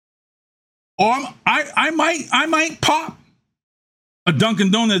 or I might pop a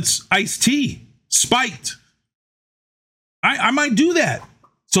Dunkin' Donuts iced tea, spiked. I might do that.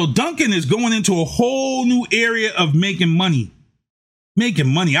 So Dunkin' is going into a whole new area of making money.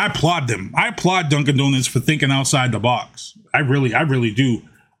 I applaud them. I applaud Dunkin' Donuts for thinking outside the box. I really do.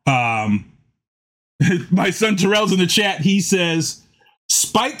 My son Terrell's in the chat. He says,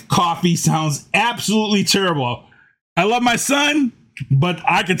 spiked coffee sounds absolutely terrible. I love my son, but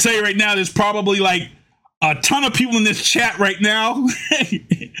I can tell you right now, there's probably like a ton of people in this chat right now who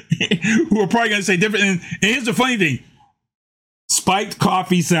are probably going to say different. And here's the funny thing. Spiked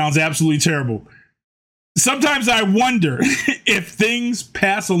coffee sounds absolutely terrible. Sometimes I wonder if things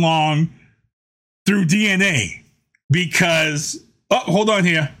pass along through DNA because, hold on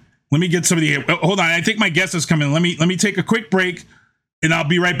here. Let me get somebody here. Hold on. I think my guest is coming. Let me take a quick break and I'll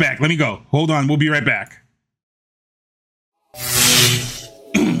be right back. Let me go. Hold on. We'll be right back.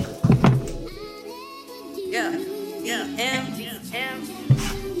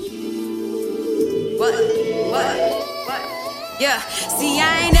 Yeah, see,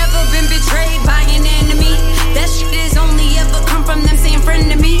 I ain't never been betrayed by an enemy. That shit is only ever come from them saying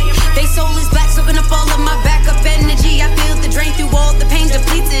friend to me. They soul is black, soaking up all of my backup energy. I feel the drain through all the pain,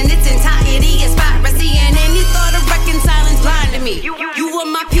 depletes in its entirety. It's piracy, and any thought of reconciling blind to me. You were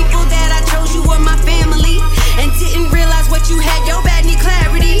my people that I chose, you were my family. And didn't realize what you had, your bad need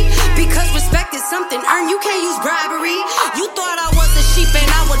clarity. Because respect is something earned, you can't use bribery. You thought I was a sheep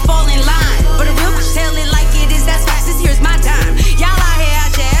and I would fall in line. But a real bitch tell it like it is, that's fast as here's my dime. Y'all out here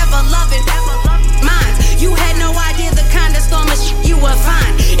out your ever loving minds. You had no idea the kind of storm of shit you would find.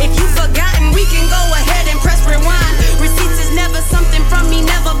 If you forgotten, we can go ahead and press rewind. Receipts is never something from me,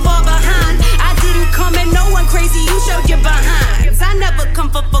 never fall behind. I didn't come at no one crazy, you showed your behinds. I never come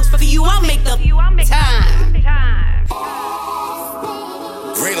for folks, but for you I'll make the time.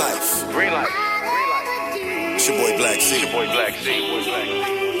 Green life. It's your boy Black C.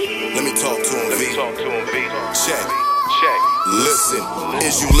 Let me talk to him, V. Check. Listen,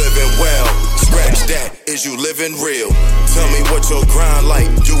 is you living well? Scratch that, is you living real? Tell me what your grind like,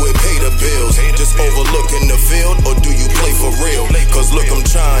 do it pay the bills? Just overlooking the field, or do you play for real? Cause look, I'm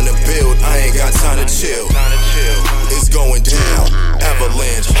trying to build, I ain't got time to chill. It's going down,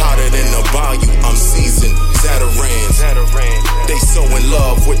 avalanche, hotter than the bayou. I'm seasoned, Zatarans. They so in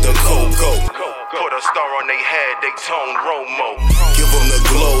love with the cocoa. Put a star on they head, they tone Romo. Give them the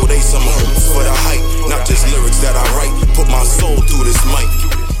glow, they some hopes for the hype. Not just lyrics that I write, put my soul through this mic.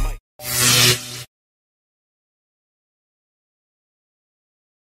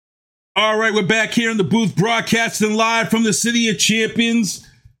 All right, we're back here in the booth, broadcasting live from the City of Champions.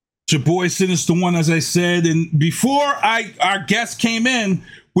 It's your boy Sinister One, as I said. And before our guest came in,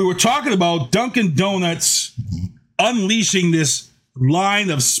 we were talking about Dunkin' Donuts unleashing this line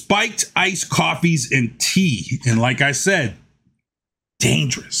of spiked iced coffees and tea. And like I said,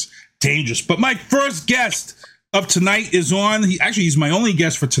 dangerous. But my first guest of tonight is on. He's my only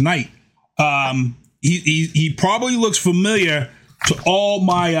guest for tonight. He probably looks familiar to all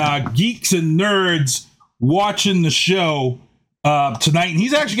my geeks and nerds watching the show tonight. And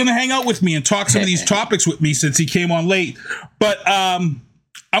he's actually going to hang out with me and talk some of these topics with me since he came on late. But I'm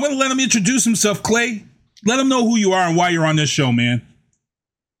going to let him introduce himself. Klay, let him know who you are and why you're on this show, man.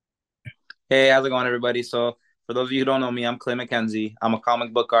 Hey, how's it going, everybody? So for those of you who don't know me, I'm Klay McKenzie. I'm a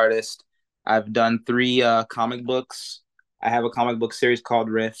comic book artist. I've done 3 comic books. I have a comic book series called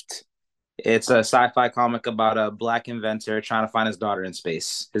R.I.F.T. It's a sci-fi comic about a black inventor trying to find his daughter in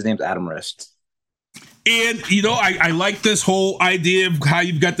space. His name's R.I.F.T. And, you know, I like this whole idea of how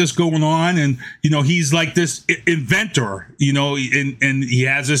you've got this going on. And, you know, he's like this inventor, you know, and he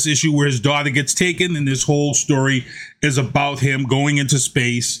has this issue where his daughter gets taken. And this whole story is about him going into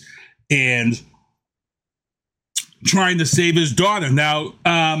space and trying to save his daughter. Now,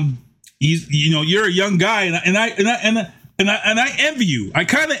 he's, you know, you're a young guy and I envy you. I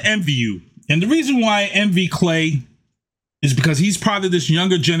kind of envy you. And the reason why I envy Klay is because he's part of this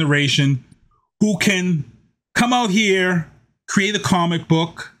younger generation who can come out here, create a comic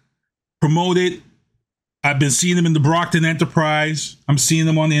book, promote it. I've been seeing him in the Brockton Enterprise. I'm seeing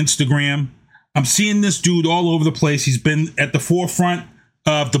him on Instagram. I'm seeing this dude all over the place. He's been at the forefront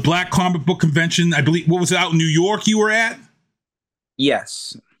of the Black Comic Book Convention. I believe, what was it, out in New York you were at?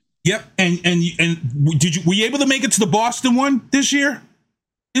 Yes. Yep. And were you able to make it to the Boston one this year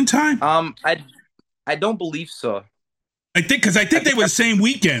in time? I don't believe so. I think they were the same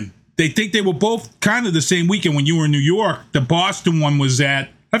weekend. They think they were both kind of the same weekend when you were in New York. The Boston one was at,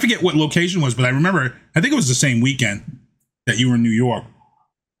 I forget what location was, but I remember, I think it was the same weekend that you were in New York.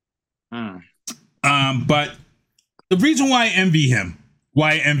 But the reason why I envy him,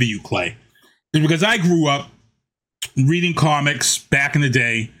 why I envy you, Klay, is because I grew up reading comics back in the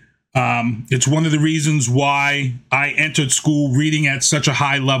day. It's one of the reasons why I entered school reading at such a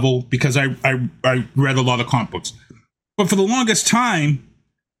high level, because I read a lot of comic books. But for the longest time,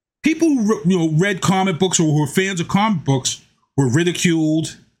 people who, you know, read comic books or who were fans of comic books were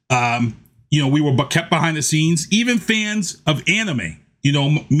ridiculed. You know, we were kept behind the scenes. Even fans of anime. You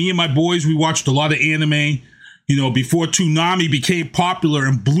know, me and my boys, we watched a lot of anime. You know, before Toonami became popular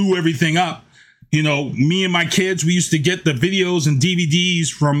and blew everything up. You know, me and my kids, we used to get the videos and DVDs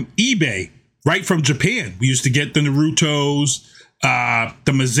from eBay, right from Japan. We used to get the Narutos,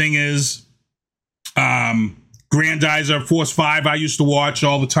 the Mazingas, Grandizer, Force 5 I used to watch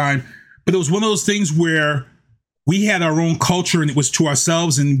all the time. But it was one of those things where we had our own culture and it was to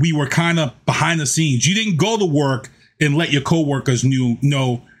ourselves and we were kind of behind the scenes. You didn't go to work and let your coworkers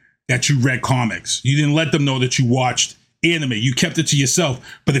know that you read comics. You didn't let them know that you watched anime. You kept it to yourself.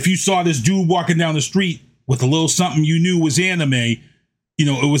 But if you saw this dude walking down the street with a little something you knew was anime, you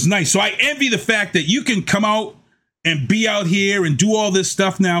know, it was nice. So I envy the fact that you can come out and be out here and do all this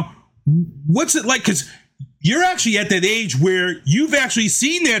stuff now. What's it like? Because you're actually at that age where you've actually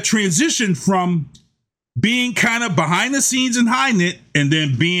seen that transition from being kind of behind the scenes and hiding it and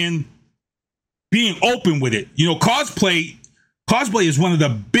then being open with it. You know, cosplay is one of the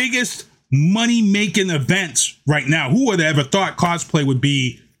biggest money-making events right now. Who would have ever thought cosplay would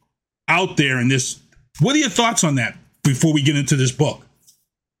be out there in this? What are your thoughts on that before we get into this book?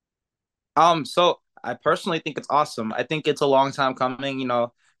 So I personally think it's awesome. I think it's a long time coming, you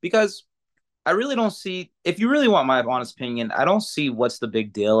know, because I really don't see, if you really want my honest opinion, I don't see what's the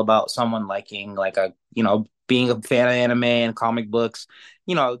big deal about someone liking, like, a, you know, being a fan of anime and comic books,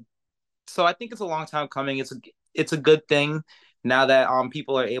 you know. So I think it's a long time coming. It's a good thing now that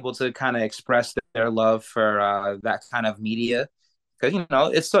people are able to kind of express their love for that kind of media, because, you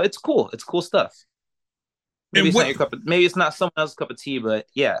know, it's cool. It's cool stuff. Maybe maybe it's not someone else's cup of tea, but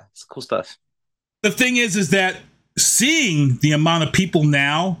yeah, it's cool stuff. The thing is that seeing the amount of people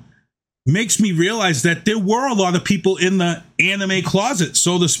now makes me realize that there were a lot of people in the anime closet,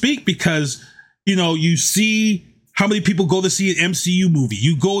 so to speak, because, you know, you see how many people go to see an MCU movie.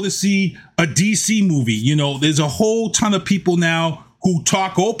 You go to see a DC movie. You know, there's a whole ton of people now who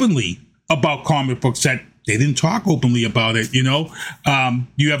talk openly about comic books that they didn't talk openly about it. You know,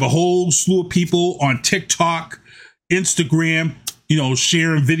 you have a whole slew of people on TikTok, Instagram, you know,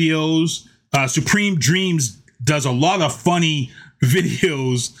 sharing videos. Supreme Dreams does a lot of funny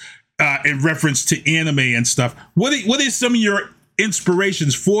videos in reference to anime and stuff. What are some of your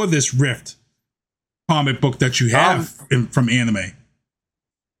inspirations for this Rift comic book that you have from anime?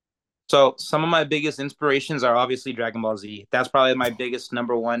 So some of my biggest inspirations are obviously Dragon Ball Z. That's probably my biggest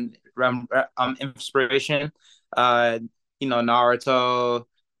number one inspiration. Naruto,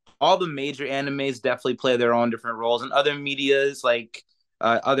 all the major animes definitely play their own different roles, and other medias like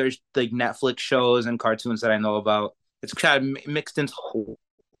other like Netflix shows and cartoons that I know about. It's kind of mixed into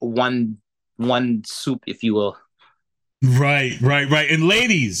one soup, if you will. Right. And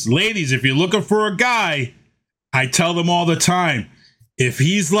ladies, if you're looking for a guy, I tell them all the time, if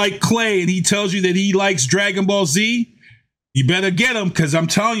he's like Klay and he tells you that he likes Dragon Ball Z, you better get him, because I'm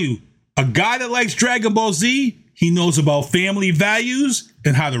telling you, a guy that likes Dragon Ball Z, he knows about family values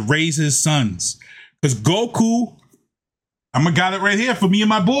and how to raise his sons. Because Goku, I'm going to got it right here for me and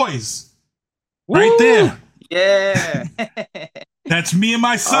my boys. Woo! Right there. Yeah. That's me and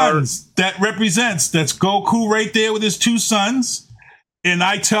my sons. That's Goku right there with his two sons. And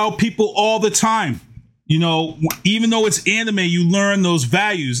I tell people all the time, even though it's anime, you learn those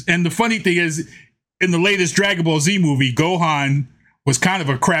values. And the funny thing is, in the latest Dragon Ball Z movie, Gohan was kind of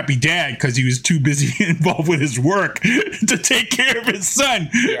a crappy dad because he was too busy involved with his work to take care of his son.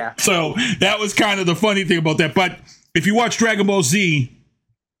 Yeah. So that was kind of the funny thing about that. But if you watch Dragon Ball Z,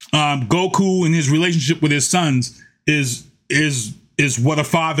 Goku and his relationship with his sons is what a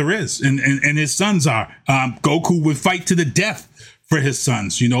father is, and his sons are. Goku would fight to the death for his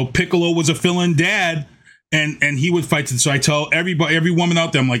sons. Piccolo was a fill-in dad, and he would fight. So I tell every woman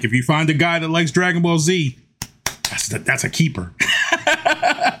out there, I'm like, if you find a guy that likes Dragon Ball Z, that's a keeper.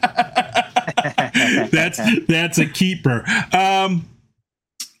 that's a keeper.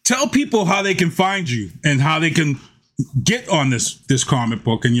 Tell people how they can find you and how they can get on this comic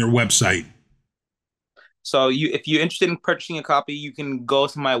book and your website. So if you're interested in purchasing a copy, you can go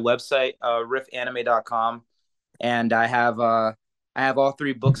to my website, riftanime.com, and I have all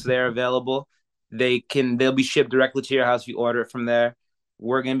 3 books there available. They'll be shipped directly to your house if you order it from there.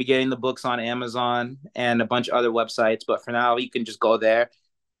 We're going to be getting the books on Amazon and a bunch of other websites, but for now, you can just go there,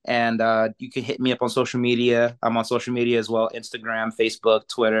 and you can hit me up on social media. I'm on social media as well: Instagram, Facebook,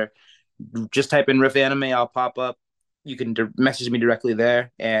 Twitter. Just type in Riff Anime, I'll pop up. You can message me directly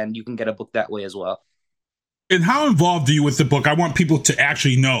there, and you can get a book that way as well. And how involved are you with the book? I want people to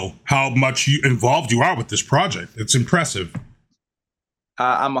actually know how much involved you are with this project. It's impressive.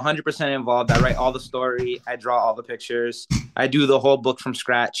 I'm 100% involved. I write all the story. I draw all the pictures. I do the whole book from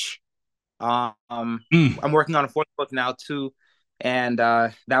scratch. I'm working on a 4th book now too, and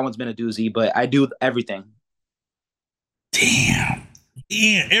that one's been a doozy. But I do everything. Damn.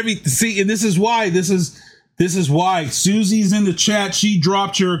 See, and this is why Susie's in the chat. She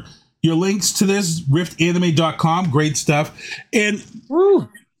dropped your links to this, riftanime.com. Great stuff. And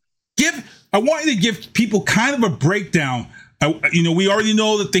I want you to give people kind of a breakdown. We already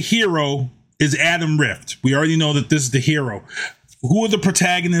know that the hero is Adam Rift. We already know that this is the hero. Who are the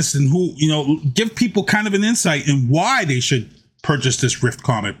protagonists, and give people kind of an insight in why they should purchase this Rift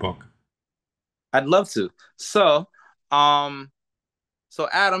comic book. I'd love to. So Adam,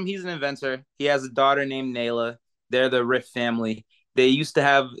 he's an inventor. He has a daughter named Nayla. They're the Rift family. They used to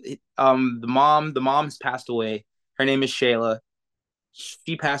have the mom has passed away. Her name is Shayla.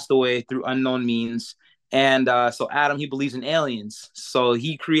 She passed away through unknown means. And so Adam, he believes in aliens. So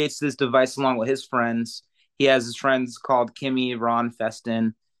he creates this device along with his friends. He has his friends called Kimmy, Ron,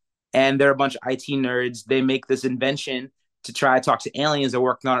 Festin, and they're a bunch of IT nerds. They make this invention to try to talk to aliens. They're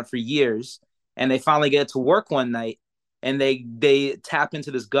working on it for years. And they finally get it to work one night. And they tap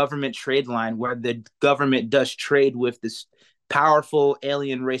into this government trade line where the government does trade with this powerful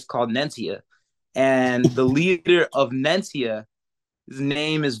alien race called Nentia. And the leader of Nentia, his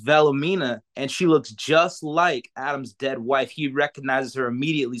name is Velomina, and she looks just like Adam's dead wife. He recognizes her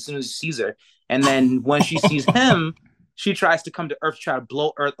immediately as soon as he sees her. And then when she sees him, she tries to come to Earth, try to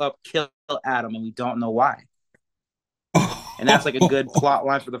blow Earth up, kill Adam, and we don't know why. And that's like a good plot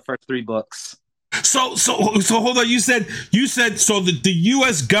line for the first 3 books. So hold on. You said so the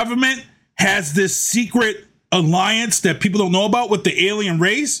U.S. government has this secret alliance that people don't know about with the alien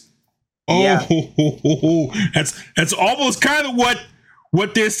race. Yeah. That's almost kind of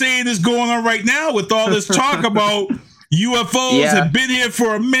what they're saying is going on right now with all this talk about UFOs have been here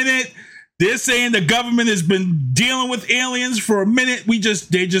for a minute. They're saying the government has been dealing with aliens for a minute.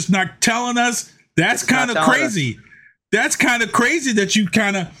 They're just not telling us. That's kind of crazy. That's kind of crazy that you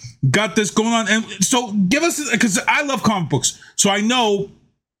kind of got this going on. And so give us, because I love comic books. So I know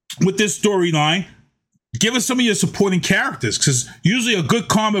with this storyline, give us some of your supporting characters, because usually a good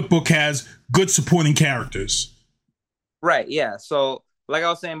comic book has good supporting characters. Right. Yeah. So like I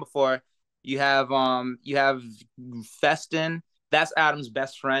was saying before, you have Festin. That's Adam's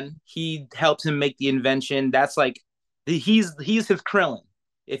best friend. He helped him make the invention. That's like he's his Krillin,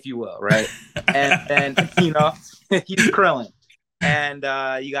 if you will, right? And you know, he's Krillin. And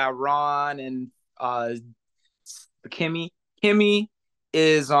you got Ron and Kimmy. Kimmy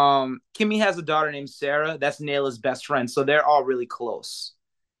has a daughter named Sarah. That's Nayla's best friend. So they're all really close.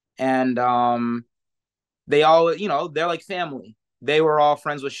 And they all, you know, they're like family. They were all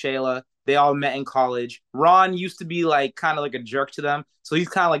friends with Shayla. They all met in college. Ron used to be like kind of like a jerk to them. So he's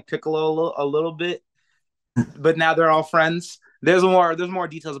kind of like Piccolo a little bit. But now they're all friends. There's more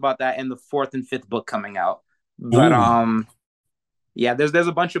details about that in the 4th and 5th book coming out. But yeah, there's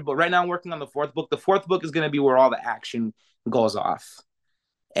a bunch of books. Right now I'm working on the 4th book. The 4th book is going to be where all the action goes off.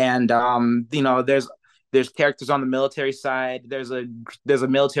 And you know, there's characters on the military side. There's a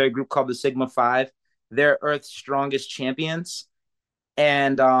military group called the Sigma 5. They're Earth's strongest champions.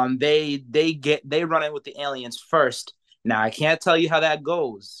 And they run in with the aliens first. Now I can't tell you how that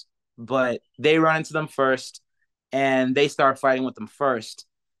goes, but they run into them first and they start fighting with them first.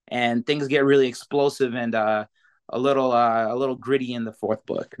 And things get really explosive and a little gritty in the 4th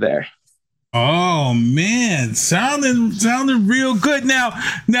book there. Oh man, sounding real good. Now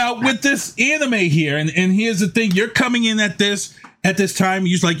with this anime here, and here's the thing: you're coming in at this time.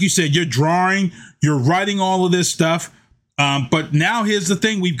 Like you said, you're drawing, you're writing all of this stuff. But now here's the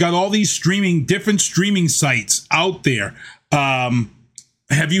thing: we've got all these different streaming sites out there.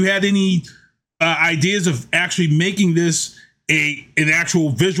 Have you had any ideas of actually making this an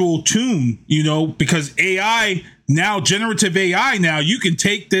actual visual tune? You know, because AI now, generative AI now, you can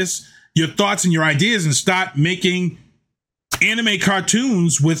take your thoughts and your ideas and start making anime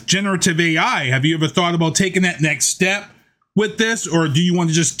cartoons with generative AI. Have you ever thought about taking that next step with this, or do you want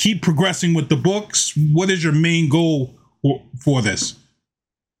to just keep progressing with the books? What is your main goal for this?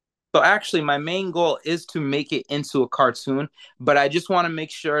 So actually, my main goal is to make it into a cartoon, but I just want to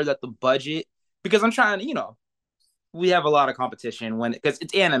make sure that the budget, because I'm trying to, you know, we have a lot of competition because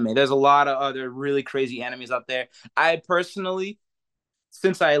it's anime. There's a lot of other really crazy animes out there. I personally,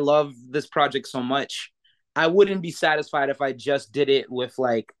 since I love this project so much, I wouldn't be satisfied if I just did it with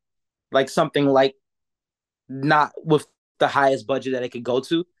like something like not with the highest budget that I could go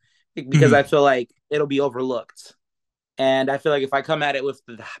to, because I feel like it'll be overlooked. And I feel like if I come at it with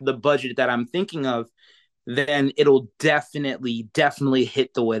the budget that I'm thinking of, then it'll definitely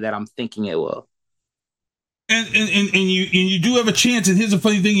hit the way that I'm thinking it will. And you do have a chance. And here's a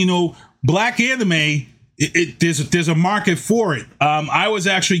funny thing, you know, black anime, there's a market for it. I was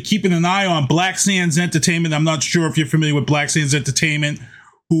actually keeping an eye on Black Sands Entertainment. I'm not sure if you're familiar with Black Sands Entertainment,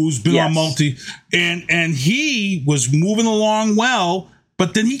 who's been on and he was moving along well,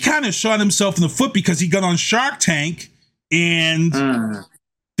 but then he kind of shot himself in the foot because he got on Shark Tank and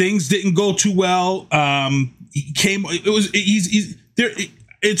things didn't go too well.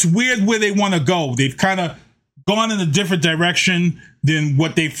 It's weird where they want to go. They've kind of gone in a different direction than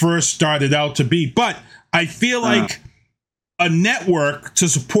what they first started out to be. But I feel like a network to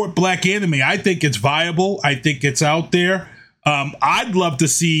support black anime, I think it's viable. I think it's out there. I'd love to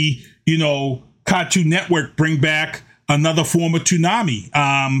see, you know, Cartoon Network bring back another form of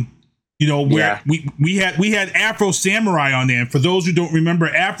Toonami. You know, where we had Afro Samurai on there. And for those who don't remember,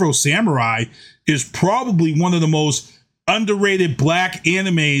 Afro Samurai is probably one of the most underrated black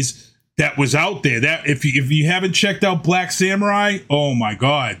animes that was out there. That if you haven't checked out Black Samurai, oh my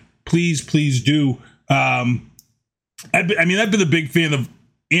God, please do. I've been a big fan of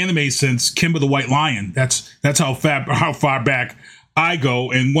anime since Kimba the White Lion. That's how far back I go,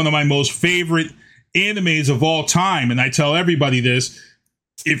 and one of my most favorite animes of all time. And I tell everybody this: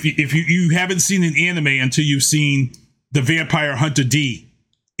 if you haven't seen an anime until you've seen the Vampire Hunter D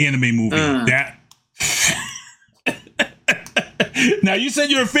anime movie, that. Now, you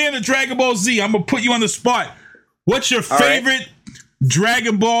said you're a fan of Dragon Ball Z. I'm gonna put you on the spot. What's your favorite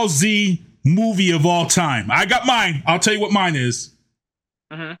Dragon Ball Z movie of all time? I got mine. I'll tell you what mine is.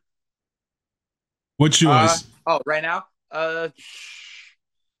 Mm-hmm. What's yours? Right now? Honestly,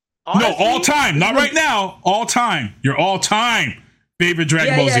 no, all time. Not right now. All time. Your all-time favorite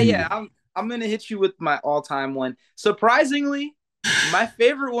Dragon Ball Z movie. Yeah. I'm gonna hit you with my all-time one. Surprisingly, my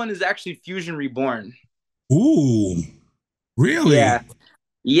favorite one is actually Fusion Reborn. Ooh. Really?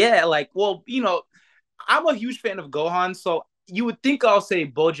 Yeah. Like, well, you know, I'm a huge fan of Gohan, so you would think I'll say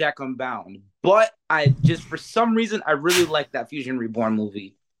BoJack Unbound, but I just, for some reason, I really like that Fusion Reborn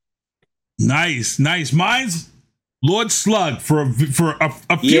movie. Nice. Mine's Lord Slug for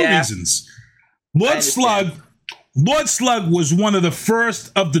a few reasons. Lord Slug was one of the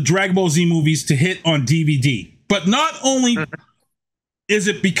first of the Dragon Ball Z movies to hit on DVD, but not only is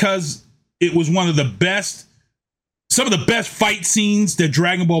it because it was one of the best some of the best fight scenes that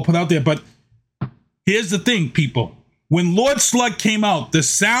Dragon Ball put out there. But here's the thing, people. When Lord Slug came out, the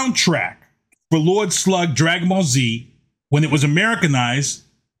soundtrack for Lord Slug Dragon Ball Z, when it was Americanized,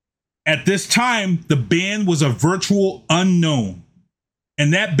 at this time, the band was a virtual unknown.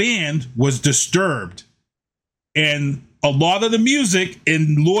 And that band was Disturbed. And a lot of the music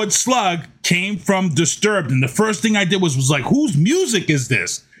in Lord Slug came from Disturbed. And the first thing I did was like, whose music is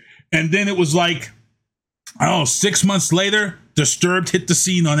this? And then it was like, I don't know, 6 months later, Disturbed hit the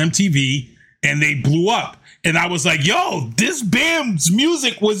scene on MTV and they blew up. And I was like, yo, this band's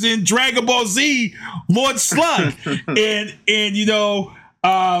music was in Dragon Ball Z, Lord Slug. and you know,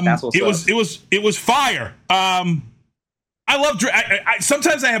 it was fire. I love.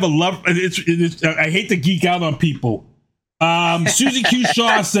 Sometimes I have a love. I hate to geek out on people. Susie Q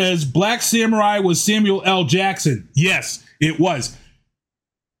Shaw says Black Samurai was Samuel L. Jackson. Yes, it was.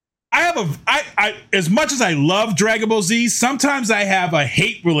 I as much as I love Dragon Ball Z, sometimes I have a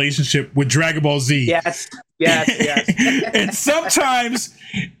hate relationship with Dragon Ball Z. Yes. And sometimes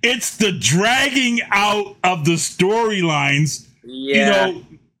it's the dragging out of the storylines. Yeah. You know,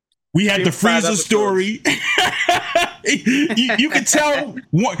 we had the Frieza story. you could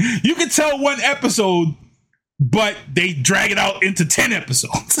tell one episode, but they drag it out into 10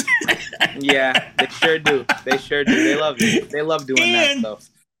 episodes. Yeah, they sure do. They love it. They love doing that stuff.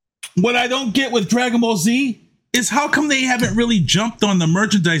 What I don't get with Dragon Ball Z is how come they haven't really jumped on the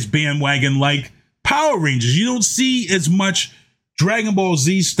merchandise bandwagon like Power Rangers. You don't see as much Dragon Ball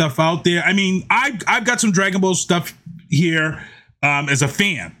Z stuff out there. I mean, I've got some Dragon Ball stuff here as a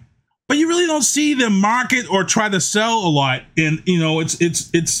fan, but you really don't see them market or try to sell a lot. And you know,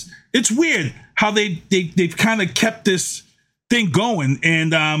 it's weird how they've kind of kept this thing going.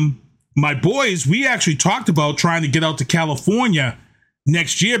 And my boys, we actually talked about trying to get out to California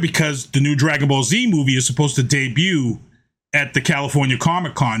next year because the new Dragon Ball Z movie is supposed to debut at the California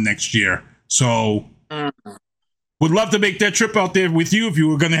Comic-Con next year. So would love to make that trip out there with you if you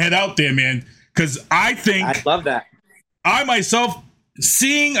were going to head out there, man. Because I'd love that. I myself,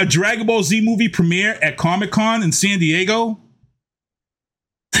 seeing a Dragon Ball Z movie premiere at Comic-Con in San Diego.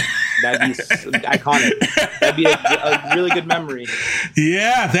 That'd be iconic. That'd be a really good memory.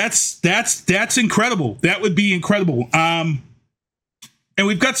 Yeah, that's incredible. That would be incredible. And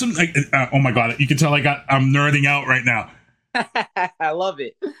we've got some, oh my God, you can tell I'm nerding out right now. I love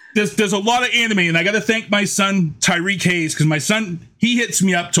it. There's a lot of anime, and I got to thank my son, Tyreek Hayes, because my son, he hits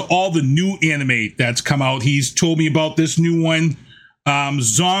me up to all the new anime that's come out. He's told me about this new one,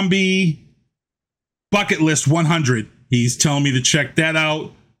 Zombie Bucket List 100. He's telling me to check that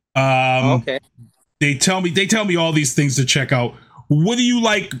out. Okay. They tell me all these things to check out. What do you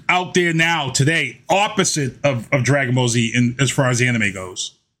like out there now today, opposite of Dragon Ball Z as far as anime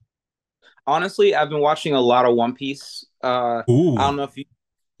goes? Honestly, I've been watching a lot of One Piece. Ooh. I don't know if you...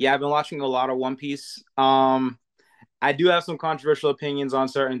 Yeah, I've been watching a lot of One Piece. I do have some controversial opinions on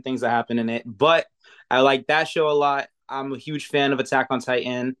certain things that happen in it, but I like that show a lot. I'm a huge fan of Attack on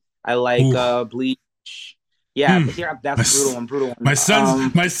Titan. I like Bleach. Yeah, that's brutal one. My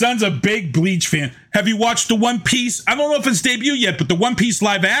son's a big Bleach fan. Have you watched the One Piece? I don't know if it's debuted yet, but the One Piece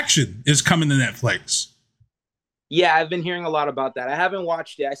live action is coming to Netflix. Yeah, I've been hearing a lot about that. I haven't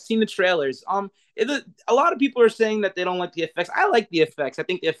watched it. I've seen the trailers. A lot of people are saying that they don't like the effects. I like the effects. I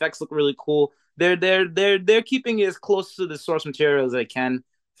think the effects look really cool. They're keeping it as close to the source material as they can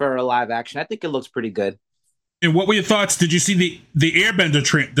for a live action. I think it looks pretty good. And what were your thoughts? Did you see the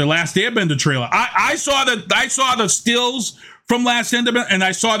Airbender the last Airbender trailer? I saw the stills from last Airbender, and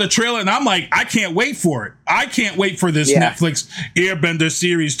I saw the trailer, and I'm like, I can't wait for it. I can't wait for this Netflix Airbender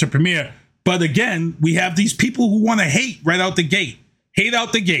series to premiere. But again, we have these people who want to hate right out the gate. Hate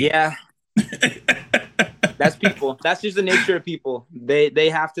out the gate. Yeah. That's people. That's just the nature of people. They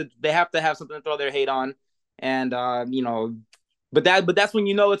have to have something to throw their hate on. And but that's when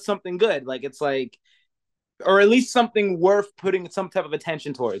you know it's something good. Like it's like, or at least something worth putting some type of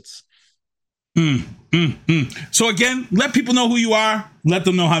attention towards. So again, let people know who you are. Let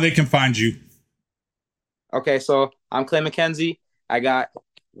them know how they can find you. Okay, so I'm Klay McKenzie. I got,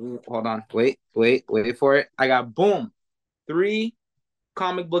 hold on, wait for it. I got 3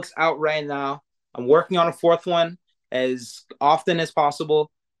 comic books out right now. I'm working on a 4th one as often as possible.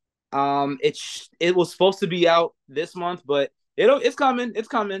 It was supposed to be out this month, but it's coming. It's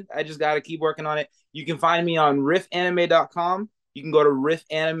coming. I just got to keep working on it. You can find me on riffanime.com. You can go to Riff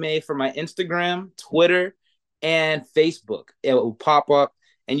Anime for my Instagram, Twitter, and Facebook. It will pop up,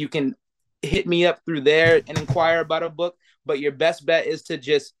 and you can hit me up through there and inquire about a book. But your best bet is to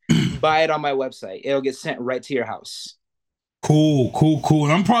just buy it on my website. It'll get sent right to your house. Cool.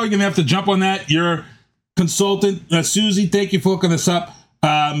 And I'm probably going to have to jump on that. Your consultant. Susie, thank you for hooking us up.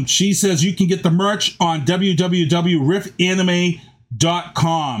 She says you can get the merch on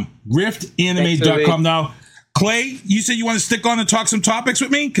www.riftanime.com. Riftanime.com. Now, Klay, you said you want to stick on and talk some topics with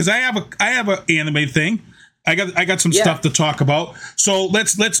me? Because I have an anime thing. I got some stuff to talk about. So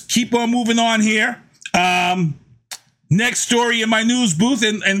let's keep on moving on here. Next story in my news booth,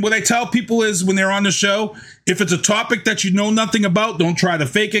 and what I tell people is when they're on the show, if it's a topic that you know nothing about, don't try to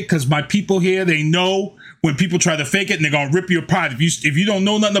fake it, because my people here, they know when people try to fake it and they're going to rip you apart. If you don't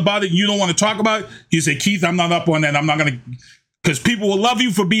know nothing about it and you don't want to talk about it, you say, Keith, I'm not up on that. I'm not going to, because people will love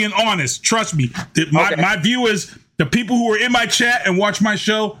you for being honest. Trust me. My view is the people who are in my chat and watch my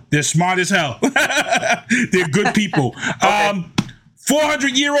show, they're smart as hell. They're good people.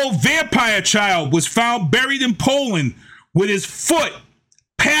 400-year-old vampire child was found buried in Poland with his foot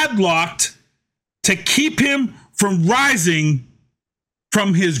padlocked to keep him from rising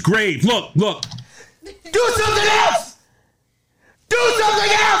from his grave. Look. Do something else! Do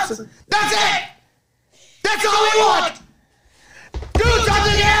something else! That's it! That's all we want! Do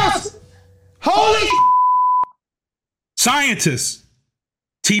something else! Holy scientists.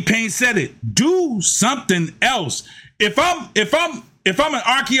 T-Pain said it. Do something else. If I'm an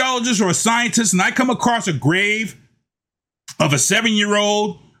archaeologist or a scientist and I come across a grave of a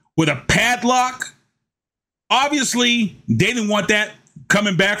 7-year-old with a padlock, obviously they didn't want that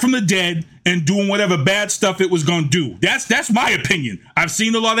coming back from the dead and doing whatever bad stuff it was going to do. That's my opinion. I've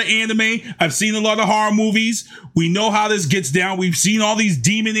seen a lot of anime. I've seen a lot of horror movies. We know how this gets down. We've seen all these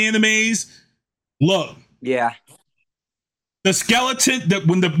demon animes. Look. Yeah. The skeleton that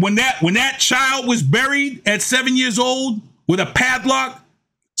when that child was buried at 7 years old with a padlock,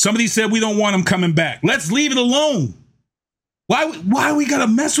 somebody said we don't want him coming back. Let's leave it alone. Why we gotta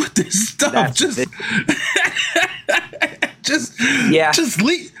mess with this stuff? Just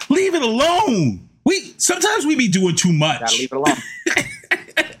leave it alone. Sometimes we be doing too much. Gotta leave it alone.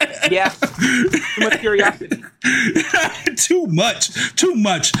 Yeah, too much curiosity. Too much.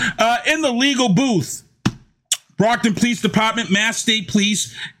 In the legal booth, Brockton Police Department, Mass State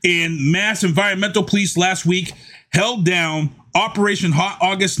Police, and Mass Environmental Police last week held down Operation Hot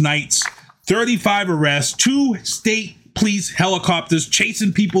August Nights, 35 arrests, 2 state police helicopters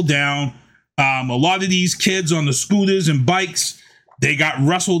chasing people down. A lot of these kids on the scooters and bikes, they got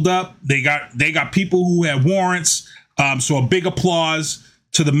rustled up. They got people who had warrants. So a big applause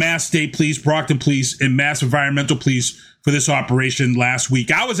to the Mass State Police, Brockton Police, and Mass Environmental Police for this operation last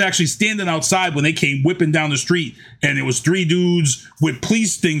week. I was actually standing outside when they came whipping down the street, and it was 3 dudes with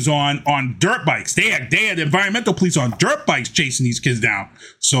police things on dirt bikes. They had environmental police on dirt bikes chasing these kids down.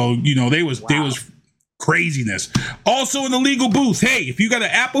 So, they was craziness. Also in the legal booth, hey, if you got an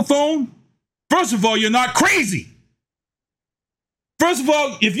Apple phone, first of all, you're not crazy. First of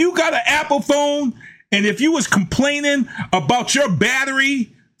all, if you got an Apple phone and if you was complaining about your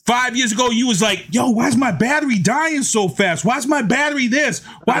battery 5 years ago, you was like, yo, why's my battery dying so fast? Why's my battery this?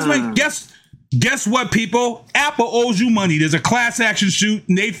 Why's my guess what, people? Apple owes you money. There's a class action suit,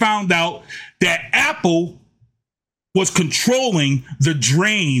 and they found out that Apple was controlling the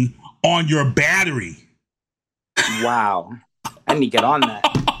drain on your battery. Wow. I need to get on that.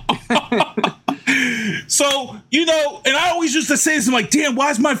 So, and I always used to say this, I'm like, damn, why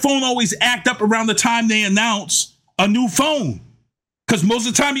does my phone always act up around the time they announce a new phone? Because most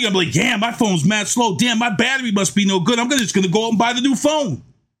of the time you're going to be like, yeah, my phone's mad slow. Damn, my battery must be no good. I'm just going to go out and buy the new phone.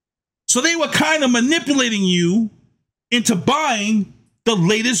 So they were kind of manipulating you into buying the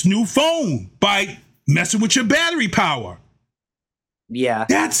latest new phone by messing with your battery power. Yeah,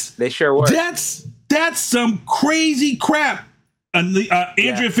 they sure were. That's some crazy crap.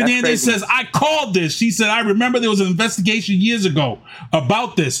 Andrea Fernandez says, I called this. She said, I remember there was an investigation years ago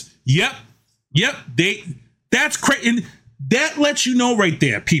about this. Yep. That's crazy. And that lets you know right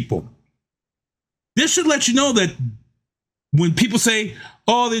there, people. This should let you know that when people say,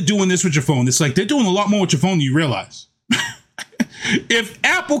 oh, they're doing this with your phone, it's like they're doing a lot more with your phone than you realize. If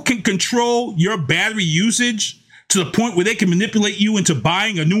Apple can control your battery usage to the point where they can manipulate you into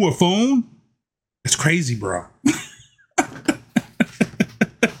buying a newer phone, it's crazy, bro.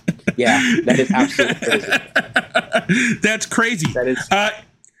 Yeah, that is absolutely crazy. That's crazy. That is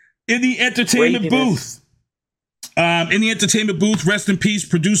in the entertainment booth. Rest in peace,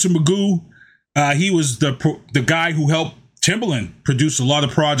 producer Magoo. He was the guy who helped Timbaland produce a lot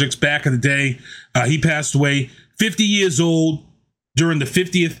of projects back in the day. He passed away, 50 years old, during the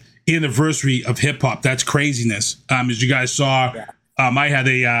 50th anniversary of hip hop. That's craziness. As you guys saw, I had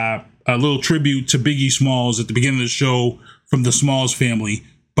a little tribute to Biggie Smalls at the beginning of the show from the Smalls family.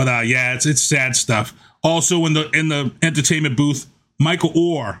 But it's sad stuff. Also in the entertainment booth, Michael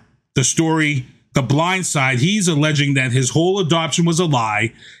Orr, the story The Blind Side, he's alleging that his whole adoption was a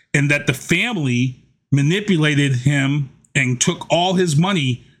lie and that the family manipulated him and took all his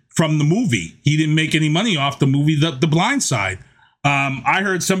money from the movie. He didn't make any money off the movie, The Blind Side. I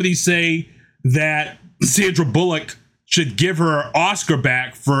heard somebody say that Sandra Bullock should give her Oscar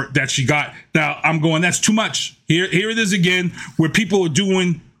back for that she got. Now, I'm going, that's too much. Here it is again, where people are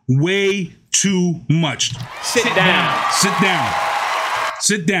doing way too much. Sit down. Sit down.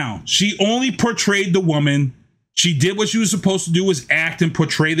 Sit down. She only portrayed the woman. She did what she was supposed to do, was act and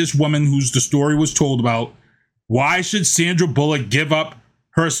portray this woman whose the story was told about. Why should Sandra Bullock give up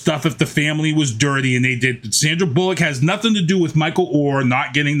her stuff if the family was dirty and they did? Sandra Bullock has nothing to do with Michael Orr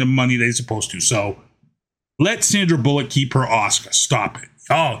not getting the money they're supposed to. So let Sandra Bullock keep her Oscar. Stop it.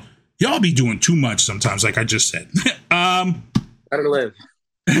 Oh, y'all be doing too much sometimes, like I just said. Better live.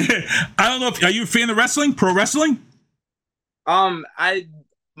 I don't know if, are you a fan of wrestling, pro wrestling?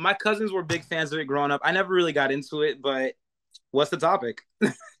 My cousins were big fans of it growing up. I never really got into it, but what's the topic?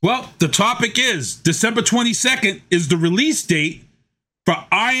 Well, the topic is December 22nd is the release date for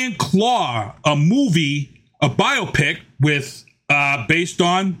Iron Claw, a movie, a biopic with based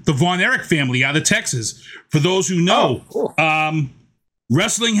on the Von Erich family out of Texas. For those who know,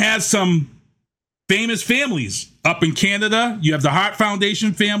 wrestling has some famous families. Up in Canada, you have the Hart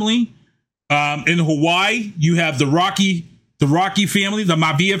Foundation family. In Hawaii, you have the Rocky family, the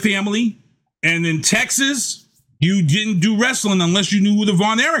Maivia family. And in Texas, you didn't do wrestling unless you knew who the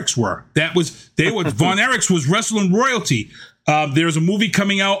Von Erichs were. Von Erichs was wrestling royalty. There's a movie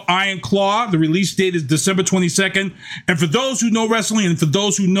coming out, Iron Claw. The release date is December 22nd. And for those who know wrestling and for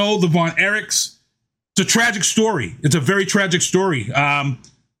those who know the Von Erichs, it's a tragic story. It's a very tragic story.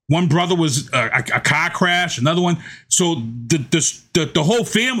 One brother was a car crash, another one. So the whole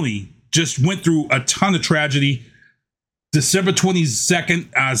family just went through a ton of tragedy. December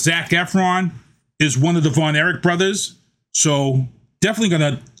 22nd, Zac Efron is one of the Von Erich brothers. So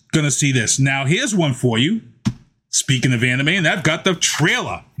definitely gonna see this. Now, here's one for you. Speaking of anime, and I've got the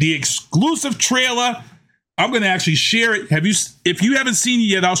trailer, the exclusive trailer. I'm going to actually share it. If you haven't seen it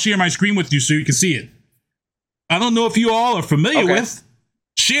yet, I'll share my screen with you so you can see it. I don't know if you all are familiar with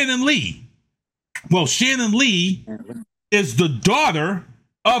Shannon Lee. Well, Shannon Lee is the daughter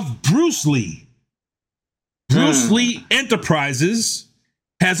of Bruce Lee. Bruce Lee Enterprises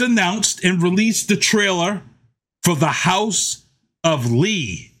has announced and released the trailer for The House of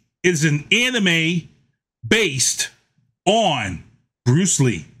Lee. It's an anime based on Bruce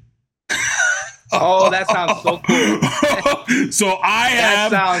Lee. Oh, that sounds so cool. So that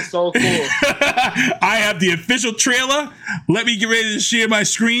sounds so cool. I have the official trailer. Let me get ready to share my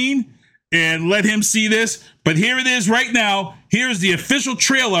screen and let him see this. But here it is right now. Here's the official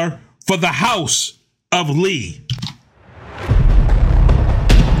trailer for The House of Lee.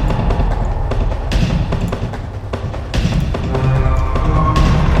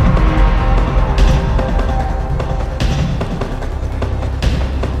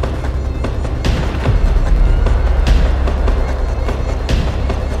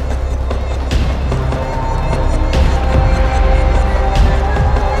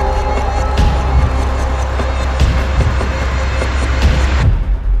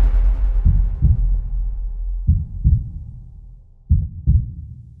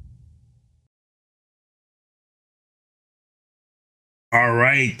 All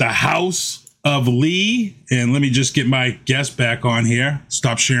right, The House of Lee. And let me just get my guest back on here.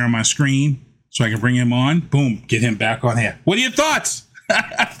 Stop sharing my screen so I can bring him on. Boom, get him back on here. What are your thoughts?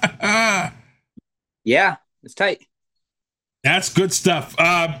 Yeah, it's tight. That's good stuff.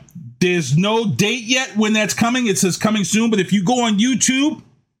 There's no date yet when that's coming. It says coming soon. But if you go on YouTube,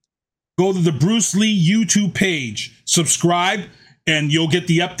 go to the Bruce Lee YouTube page, subscribe, and you'll get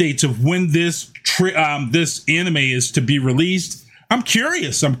the updates of when this anime is to be released. I'm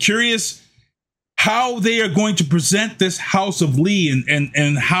curious how they are going to present this House of Lee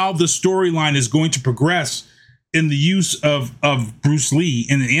and how the storyline is going to progress in the use of Bruce Lee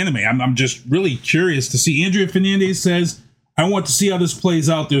in the anime. I'm just really curious to see. Andrea Fernandez says, I want to see how this plays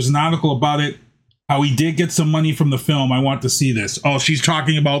out. There's an article about it, how he did get some money from the film. I want to see this. Oh, she's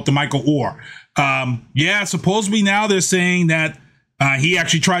talking about the Michael Orr. Yeah, supposedly now they're saying that he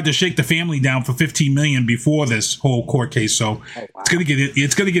actually tried to shake the family down for $15 million before this whole court case. So it's gonna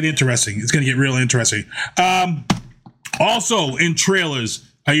get interesting. It's gonna get real interesting. Also in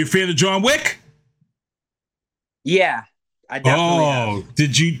trailers, are you a fan of John Wick? Yeah, I definitely have.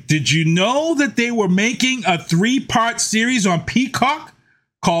 Did you know that they were making a 3-part series on Peacock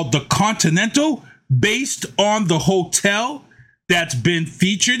called The Continental, based on the hotel that's been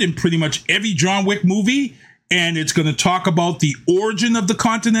featured in pretty much every John Wick movie? And it's going to talk about the origin of the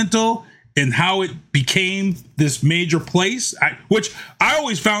Continental and how it became this major place, which I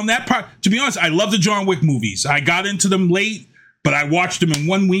always found that part, to be honest, I love the John Wick movies. I got into them late, but I watched them in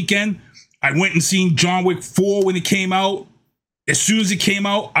one weekend. I went and seen John Wick 4 when it came out. As soon as it came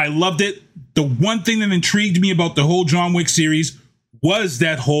out, I loved it. The one thing that intrigued me about the whole John Wick series was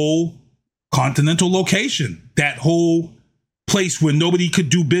that whole continental location, that whole place where nobody could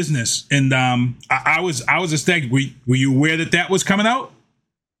do business. And I was ecstatic. Were you aware that was coming out?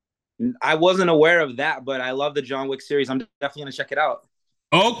 I wasn't aware of that, but I love the John Wick series. I'm definitely going to check it out.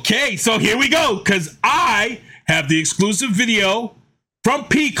 Okay, so here we go, because I have the exclusive video from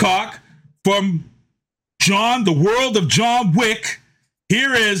Peacock from the World of John Wick.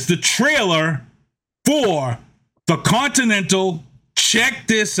 Here is the trailer for the Continental. Check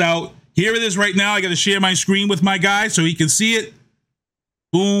this out. Here it is right now. I got to share my screen with my guy so he can see it.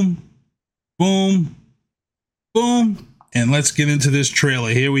 Boom, boom, boom. And let's get into this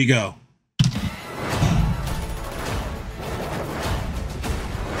trailer. Here we go.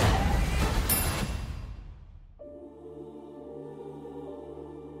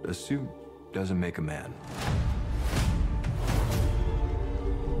 A suit doesn't make a man.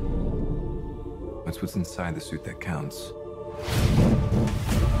 It's what's inside the suit that counts.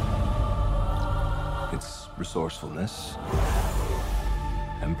 It's resourcefulness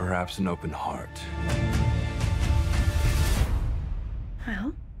and perhaps an open heart.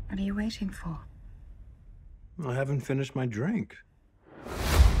 Well, what are you waiting for? I haven't finished my drink.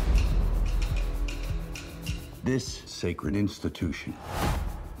 This sacred institution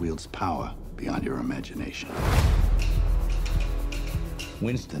wields power beyond your imagination.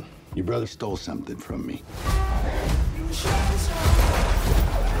 Winston, your brother stole something from me.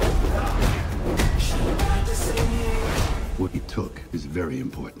 What he took is very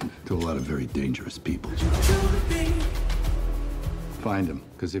important to a lot of very dangerous people. Find him,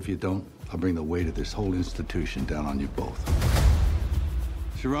 because if you don't, I'll bring the weight of this whole institution down on you both.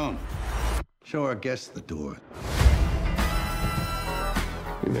 Sharon, show our guests the door.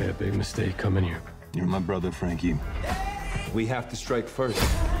 We made a big mistake coming here. You're my brother, Frankie. We have to strike first.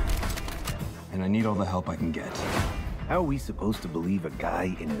 And I need all the help I can get. How are we supposed to believe a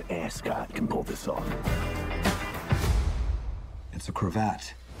guy in an ascot can pull this off? It's a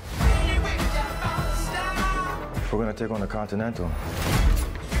cravat. If we're gonna take on the Continental,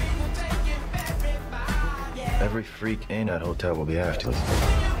 every freak in that hotel will be after us.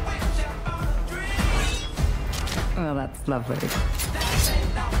 Well, that's lovely.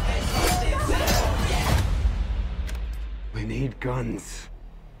 We need guns.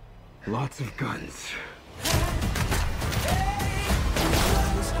 Lots of guns.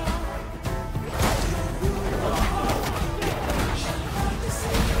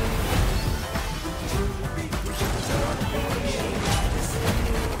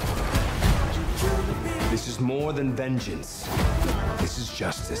 This is more than vengeance. This is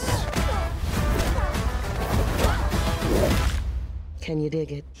justice. Can you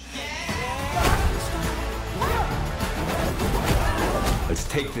dig it? Let's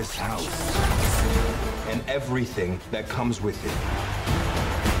take this house and everything that comes with it.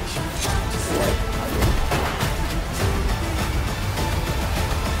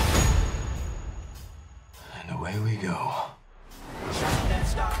 And away we go.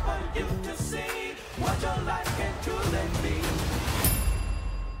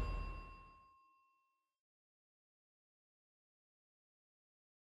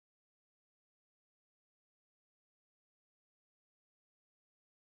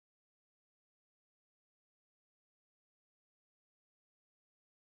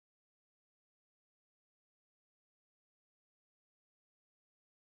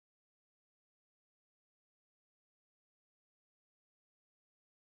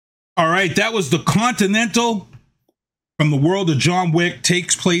 All right, that was the Continental from the World of John Wick.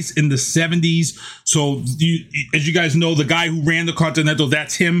 Takes place in the 70s. So, as you guys know, the guy who ran the Continental,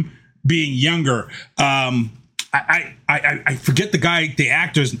 that's him being younger. I forget the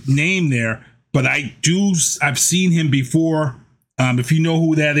actor's name there, but I've seen him before. If you know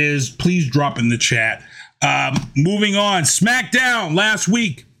who that is, please drop in the chat. Moving on, SmackDown last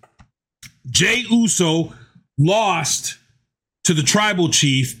week. Jey Uso lost to the Tribal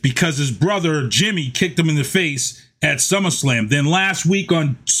Chief because his brother Jimmy kicked him in the face at SummerSlam. Then last week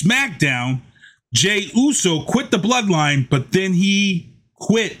on SmackDown, Jey Uso quit the Bloodline, but then he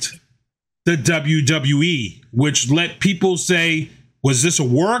quit the WWE, which let people say, was this a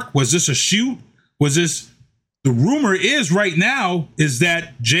work? Was this a shoot? Was this... The rumor is right now is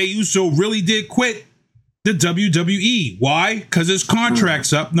that Jey Uso really did quit the WWE. Why? Because his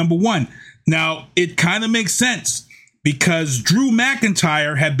contract's up, number one. Now, it kind of makes sense because Drew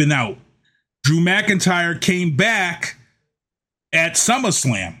McIntyre had been out. Drew McIntyre came back at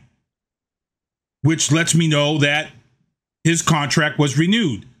SummerSlam, which lets me know that his contract was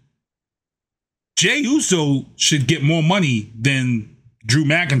renewed. Jey Uso should get more money than Drew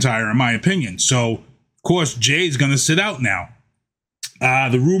McIntyre, in my opinion. So, of course, Jay's going to sit out now.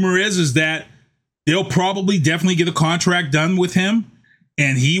 The rumor is that they'll probably definitely get a contract done with him,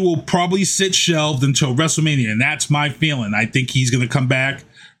 and he will probably sit shelved until WrestleMania. And that's my feeling. I think he's going to come back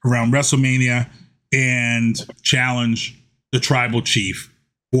around WrestleMania and challenge the Tribal Chief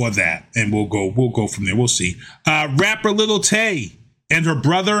for that. And we'll go from there. We'll see. Rapper Lil Tay and her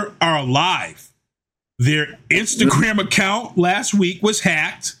brother are alive. Their Instagram account last week was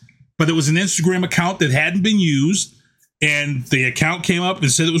hacked, but it was an Instagram account that hadn't been used. And the account came up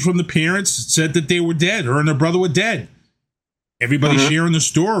and said it was from the parents. It said that they were dead. Her and her brother were dead. Everybody sharing the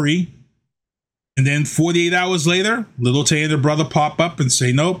story. And then 48 hours later, Lil Tay and her brother pop up and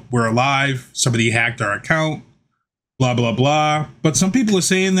say, nope, we're alive. Somebody hacked our account. Blah, blah, blah. But some people are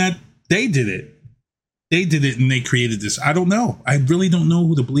saying that they did it. They did it and they created this. I don't know. I really don't know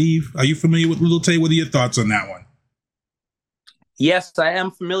who to believe. Are you familiar with Lil Tay? What are your thoughts on that one? Yes, I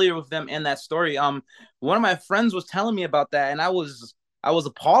am familiar with them and that story. One of my friends was telling me about that, and I was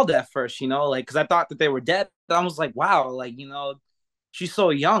appalled at first, because I thought that they were dead. I was like, wow, she's so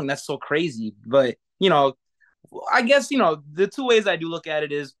young. That's so crazy. But, I guess, the two ways I do look at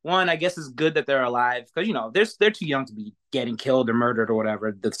it is, one, I guess it's good that they're alive because, they're too young to be getting killed or murdered or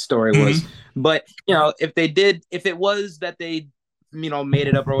whatever the story was. But, if it was that they, made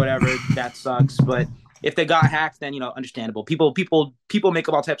it up or whatever, that sucks. But if they got hacked, then, understandable. People make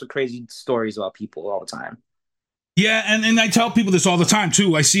up all types of crazy stories about people all the time. Yeah, and I tell people this all the time,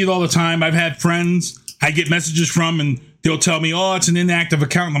 too. I see it all the time. I've had friends I get messages from, and they'll tell me, oh, it's an inactive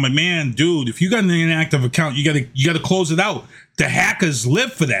account. And I'm like, man, dude, if you got an inactive account, you gotta close it out. The hackers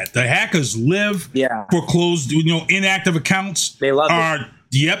live for that. The hackers live for closed, inactive accounts. They love it.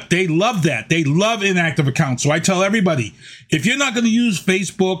 Yep, they love that. They love inactive accounts. So I tell everybody, if you're not going to use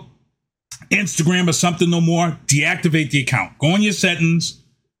Facebook, Instagram, or something no more, deactivate the account. Go in your settings,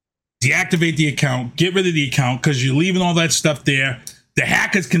 deactivate the account, get rid of the account because you're leaving all that stuff there. The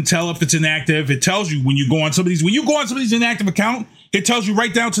hackers can tell if it's inactive. It tells you when you go on somebody's inactive account, it tells you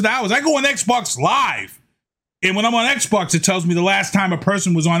right down to the hours. I go on Xbox Live, and when I'm on Xbox, it tells me the last time a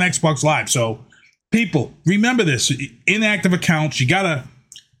person was on Xbox Live. So, people, remember this: inactive accounts, you gotta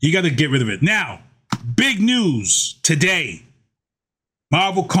get rid of it. Now, big news today: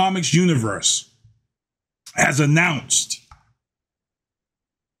 Marvel Comics Universe has announced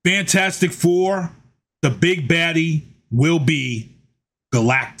Fantastic Four, the big baddie will be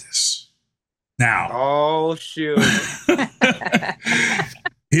Galactus. Now, oh shoot.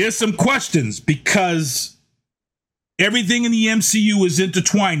 Here's some questions because everything in the MCU is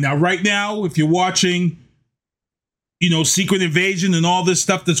intertwined. Now, right now, if you're watching, Secret Invasion and all this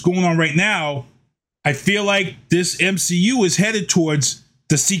stuff that's going on right now, I feel like this MCU is headed towards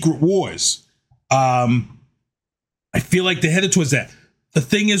the Secret Wars. I feel like they're headed towards that. The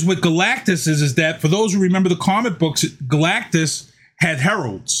thing is with Galactus is that for those who remember the comic books, Galactus had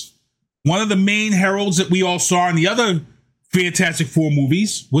heralds. One of the main heralds that we all saw in the other Fantastic Four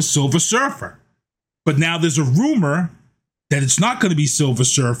movies was Silver Surfer. But now there's a rumor that it's not going to be Silver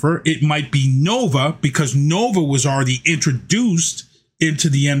Surfer. It might be Nova because Nova was already introduced into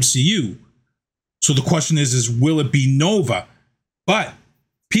the MCU. So the question is will it be Nova? But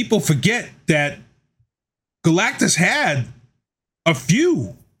people forget that Galactus had a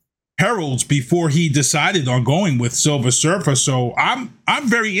few heralds before he decided on going with Silver Surfer. So I'm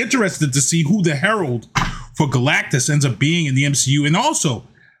very interested to see who the herald for Galactus ends up being in the MCU. And also,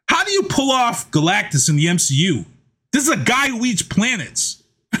 how do you pull off Galactus in the MCU? This is a guy who eats planets.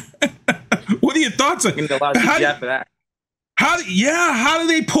 What are your thoughts on that? How do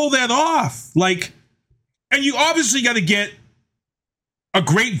they pull that off? And you obviously got to get a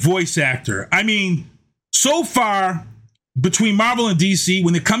great voice actor. I mean, so far between Marvel and DC,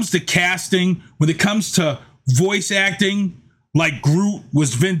 when it comes to casting, when it comes to voice acting, like Groot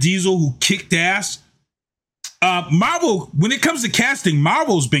was Vin Diesel who kicked ass. Marvel, when it comes to casting,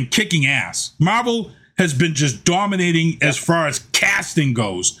 Marvel's been kicking ass. Marvel has been just dominating as far as casting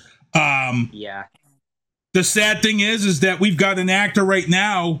goes. The sad thing is that we've got an actor right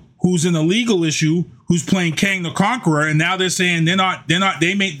now who's in a legal issue who's playing Kang the Conqueror, and now they're saying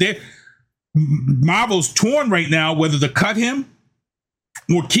Marvel's torn right now whether to cut him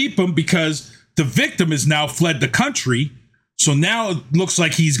or keep him because the victim has now fled the country. So now it looks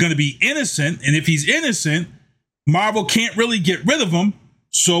like he's going to be innocent, and if he's innocent, Marvel can't really get rid of him.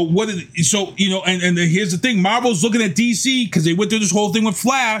 So and here's the thing: Marvel's looking at DC because they went through this whole thing with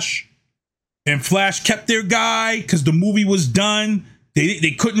Flash. and Flash kept their guy because the movie was done.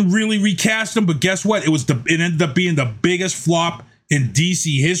 They couldn't really recast him, but guess what? It ended up being the biggest flop in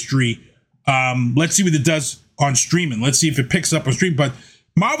DC history. Let's see what it does on streaming. Let's see if it picks up on stream. But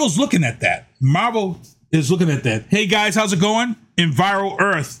Marvel's looking at that. Marvel is looking at that. Hey guys, how's it going? Enviro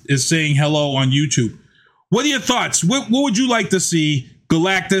Earth is saying hello on YouTube. What are your thoughts? What would you like to see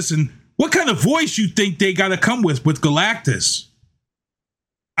Galactus, and what kind of voice you think they got to come with Galactus?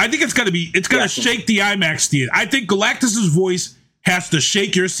 I think it's got to shake the IMAX theater. I think Galactus's voice has to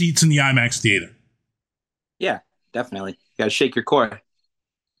shake your seats in the IMAX theater. Yeah, definitely. Got to shake your core.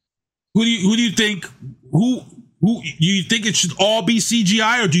 Who do you think? Who do you think it should all be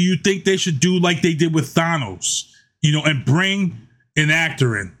CGI, or do you think they should do like they did with Thanos, and bring an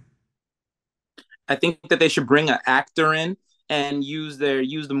actor in? I think that they should bring an actor in and use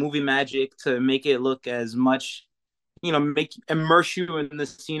the movie magic to make it look as much, immerse you in the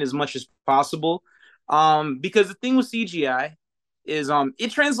scene as much as possible. Because the thing with CGI is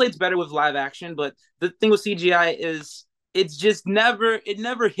it translates better with live action, but the thing with CGI is it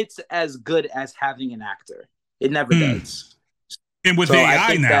never hits as good as having an actor. It never does. And with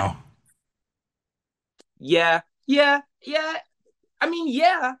AI now. Yeah. I mean,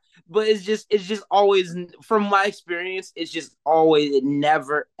 yeah, but it's just always, from my experience, it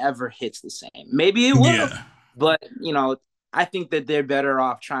never ever hits the same. Maybe it will, but I think that they're better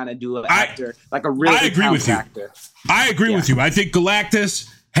off trying to do an actor, like a really talented actor. I agree with you. I think Galactus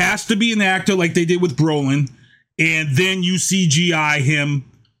has to be an actor like they did with Brolin, and then you CGI him,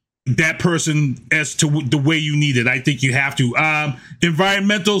 that person, as to the way you need it. I think you have to.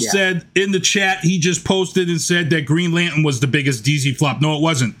 Environmental said in the chat, he just posted and said that Green Lantern was the biggest DC flop. No, it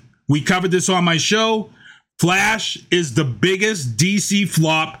wasn't. We covered this on my show. Flash is the biggest DC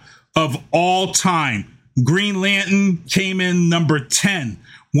flop of all time. Green Lantern came in number 10.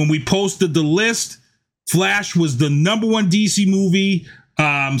 When we posted the list, Flash was the number one DC movie.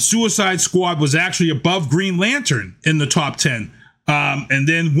 Suicide Squad was actually above Green Lantern in the top 10. And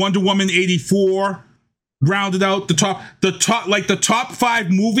then Wonder Woman 84 rounded out the top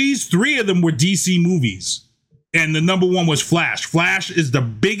 5 movies. 3 of them were DC movies, and the number 1 was Flash. Flash is the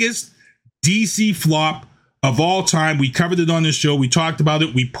biggest DC flop of all time. We covered it on this show. We talked about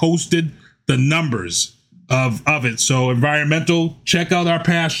it. We posted the numbers of it. So Environmental, check out our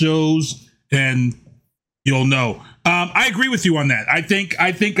past shows and you'll know. I agree with you on that. I think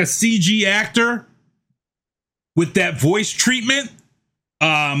a CG actor with that voice treatment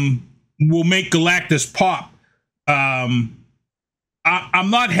will make Galactus pop. I'm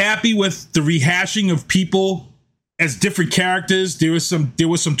not happy with the rehashing of people as different characters. There was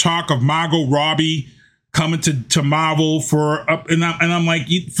some talk of Margot Robbie coming to Marvel and I'm like,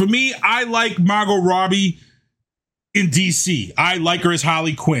 for me, I like Margot Robbie in DC. I like her as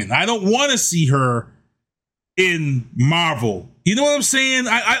Harley Quinn. I don't want to see her in Marvel. You know what I'm saying?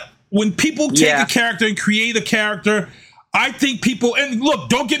 When people take a character and create a character, I think people, and look,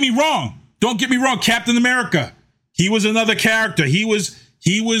 don't get me wrong, Captain America, he was another character. He was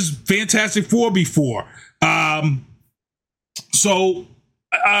Fantastic Four before. Michael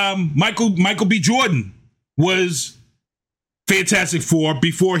B. Jordan was Fantastic Four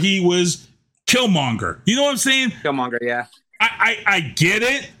before he was Killmonger. You know what I'm saying? Killmonger, yeah. I get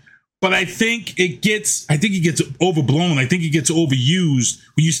it, but I think it gets overblown. I think it gets overused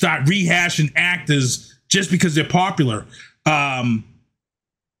when you start rehashing actors just because they're popular.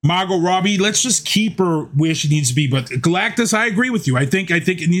 Margot Robbie, let's just keep her where she needs to be. But Galactus, I agree with you. I think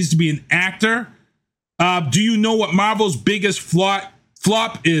it needs to be an actor. Do you know what Marvel's biggest flop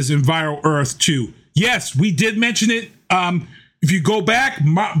is? Enviro Earth 2. Yes, we did mention it. If you go back,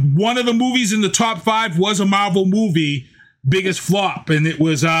 one of the movies in the top 5 was a Marvel movie, biggest flop, and it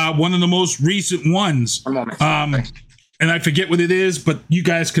was one of the most recent ones. And I forget what it is, but you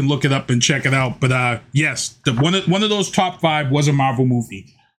guys can look it up and check it out. But yes, one of those top 5 was a Marvel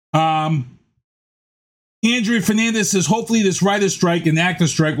movie. Andrea Fernandez says, hopefully this writer's strike and actor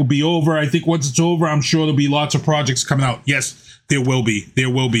strike will be over. I think once it's over, I'm sure there'll be lots of projects coming out. Yes, there will be.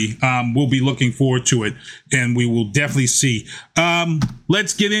 We'll be looking forward to it, and we will definitely see.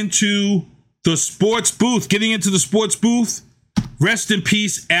 Let's get into the sports booth. Getting into the sports booth, rest in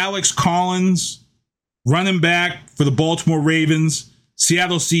peace, Alex Collins, running back for the Baltimore Ravens,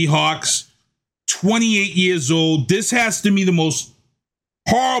 Seattle Seahawks, 28 years old. This has to be the most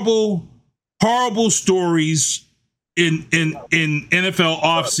horrible stories in NFL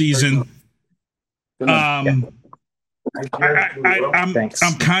offseason. I'm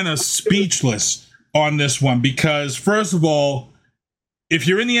kind of speechless on this one because, first of all, if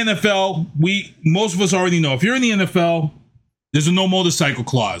you're in the NFL, most of us already know, if you're in the NFL, there's a no motorcycle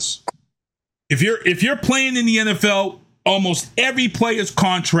clause. If you're playing in the NFL, almost every player's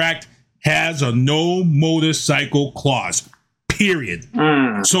contract has a no motorcycle clause. Period.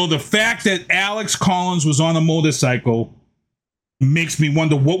 So the fact that Alex Collins was on a motorcycle makes me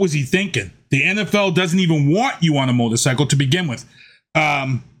wonder, what was he thinking? The NFL doesn't even want you on a motorcycle to begin with.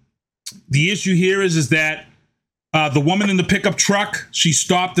 The issue here is that the woman in the pickup truck, she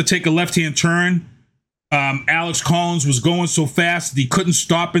stopped to take a left-hand turn. Alex Collins was going so fast that he couldn't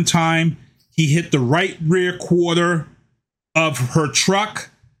stop in time. He hit the right rear quarter of her truck.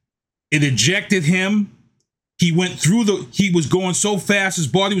 It ejected him. He was going so fast, his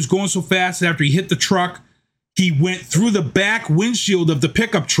body was going so fast after he hit the truck. He went through the back windshield of the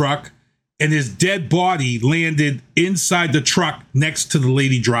pickup truck, and his dead body landed inside the truck next to the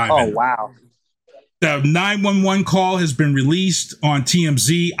lady driving. Oh, wow. The 911 call has been released on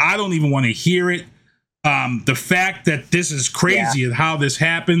TMZ. I don't even want to hear it. The fact that this is crazy and how this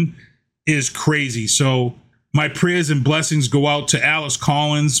happened is crazy. So my prayers and blessings go out to Alex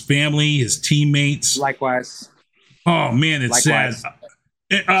Collins' family, his teammates. Likewise. Oh, man, it's Likewise.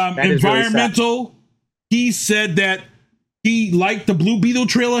 sad. Environmental, really sad. He said that he liked the Blue Beetle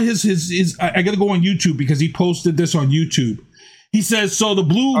trailer. I got to go on YouTube because he posted this on YouTube. He says, so the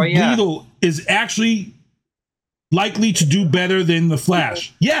Blue Beetle is actually likely to do better than the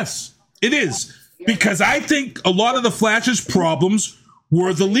Flash. Yes, it is. Because I think a lot of the Flash's problems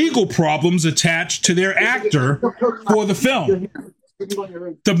were the legal problems attached to their actor for the film.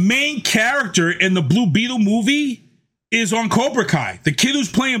 The main character in the Blue Beetle movie is on Cobra Kai. The kid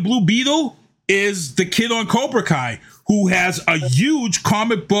who's playing Blue Beetle is the kid on Cobra Kai who has a huge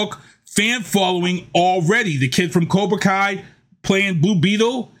comic book fan following already. The kid from Cobra Kai playing Blue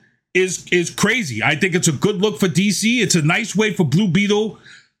Beetle is crazy. I think it's a good look for DC. It's a nice way for Blue Beetle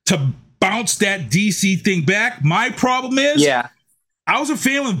to bounce that DC thing back. My problem is, I was a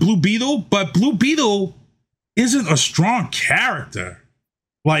fan of Blue Beetle, but Blue Beetle isn't a strong character.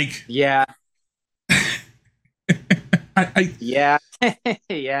 Like, yeah. I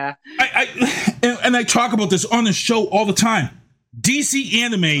talk about this on the show all the time. DC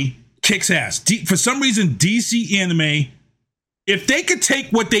anime kicks ass. For some reason, DC anime, if they could take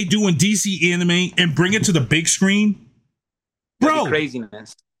what they do in DC anime and bring it to the big screen, bro,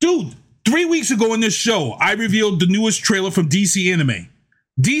 craziness, dude. 3 weeks ago in this show, I revealed the newest trailer from DC anime.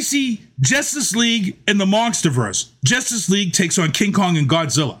 DC Justice League and the Monsterverse. Justice League takes on King Kong and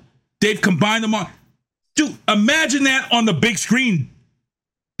Godzilla. They've combined them on. Dude, imagine that on the big screen.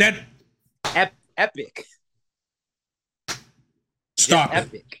 That epic. Stop it.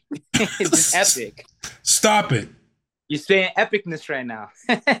 Epic. Just epic. Stop it. You're saying epicness right now.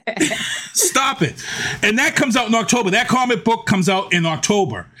 Stop it. And that comes out in October. That comic book comes out in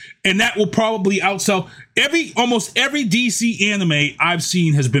October. And that will probably outsell almost every DC anime I've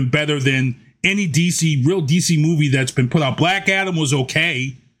seen has been better than any real DC movie that's been put out. Black Adam was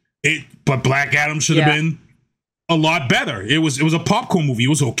okay. But Black Adam should have been a lot better. It was a popcorn movie. It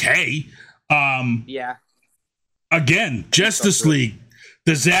was okay. Again, Justice League.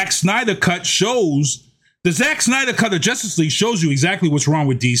 The Zack Snyder cut shows. The Zack Snyder cut of Justice League shows you exactly what's wrong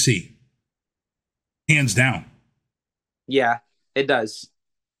with DC. Hands down. Yeah, it does.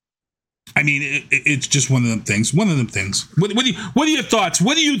 I mean, it's just one of them things. What are your thoughts?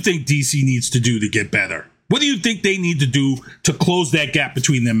 What do you think DC needs to do to get better? What do you think they need to do to close that gap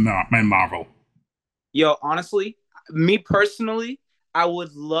between them and Marvel? Yo, honestly, me personally, I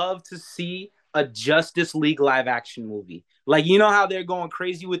would love to see a Justice League live action movie. Like, you know how they're going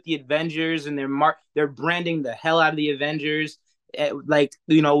crazy with the Avengers and they're branding the hell out of the Avengers. Like,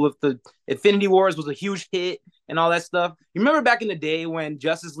 you know, with the Infinity Wars was a huge hit and all that stuff. You remember back in the day when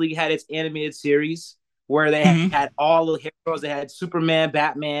Justice League had its animated series where they had all the heroes? They had Superman,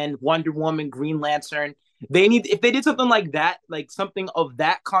 Batman, Wonder Woman, Green Lantern. If they did something like that, like something of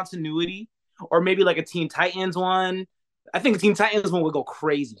that continuity, or maybe like a Teen Titans one. I think a Teen Titans one would go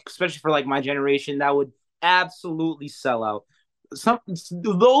crazy, especially for like my generation. That would absolutely sell out.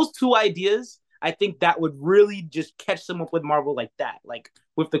 Those two ideas, I think that would really just catch them up with Marvel like that, like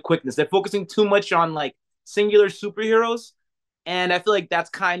with the quickness. They're focusing too much on like singular superheroes, and I feel like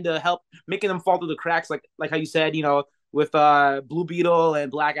that's kind of help making them fall through the cracks. Like how you said, you know, with Blue Beetle and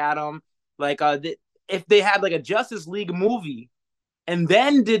Black Adam. Like if they had like a Justice League movie and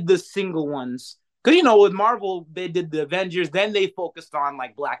then did the single ones. Because, you know, with Marvel, they did the Avengers, then they focused on,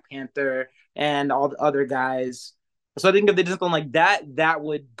 like, Black Panther and all the other guys. So I think if they did something like that, that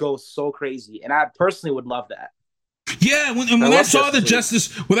would go so crazy. And I personally would love that. Yeah, when I saw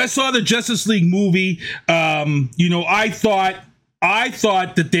the Justice League movie, you know, I thought I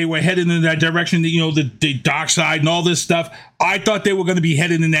thought that they were headed in that direction, the dark side and all this stuff. I thought they were going to be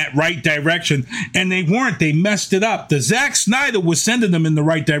headed in that right direction, and they weren't. They messed it up. The Zack Snyder was sending them in the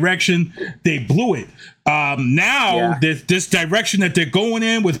right direction. They blew it. This direction that they're going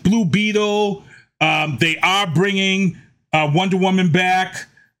in with Blue Beetle, they are bringing Wonder Woman back.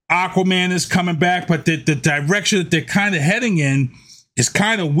 Aquaman is coming back, but the direction that they're kind of heading in is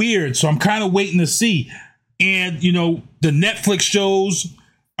kind of weird. So I'm kind of waiting to see. And, the Netflix shows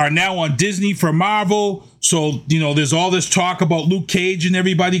are now on Disney for Marvel. So, there's all this talk about Luke Cage and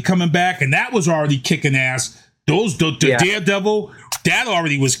everybody coming back. And that was already kicking ass. Daredevil, that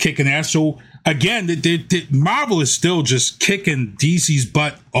already was kicking ass. So, again, Marvel is still just kicking DC's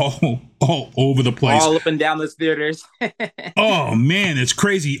butt all over the place. All up and down those theaters. Oh, man, it's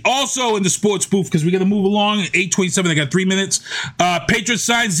crazy. Also in the sports booth, because we got to move along. 8:27, I got 3 minutes. Patriots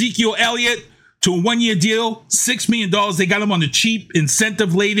signed Ezekiel Elliott to a 1-year deal, $6 million. They got him on the cheap,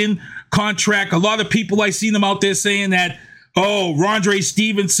 incentive-laden contract. A lot of people, I seen them out there saying that, Rondre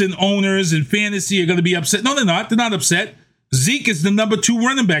Stevenson owners and fantasy are going to be upset. No, they're not. They're not upset. Zeke is the number 2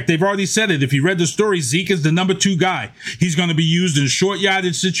 running back. They've already said it. If you read the story, Zeke is the number 2 guy. He's going to be used in short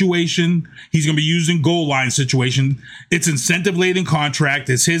yardage situation. He's going to be used in goal line situation. It's incentive-laden contract.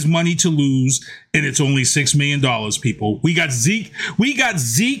 It's his money to lose, and it's only $6 million, people. We got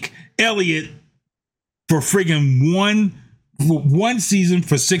Zeke Elliott for friggin' one season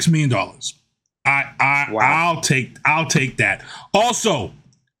for $6 million. I'll take that. Also,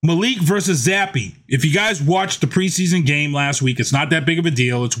 Malik versus Zappy. If you guys watched the preseason game last week, it's not that big of a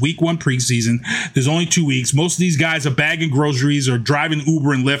deal. It's week 1 preseason. There's only 2 weeks. Most of these guys are bagging groceries or driving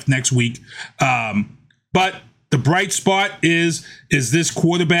Uber and Lyft next week. But the bright spot is this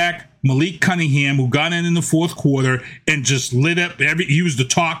quarterback, Malik Cunningham, who got in the fourth quarter and just lit up he was the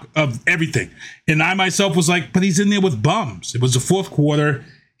talk of everything. And I myself was like, but he's in there with bums. It was the fourth quarter.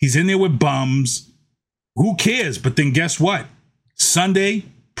 He's in there with bums. Who cares? But then guess what? Sunday,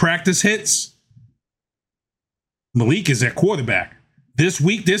 practice hits. Malik is at quarterback. This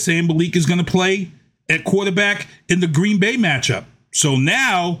week, they're saying Malik is going to play at quarterback in the Green Bay matchup. So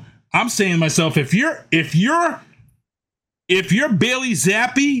now I'm saying to myself, if you're Bailey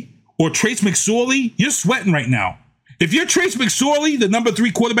Zappi or Trace McSorley, you're sweating right now. If you're Trace McSorley, the number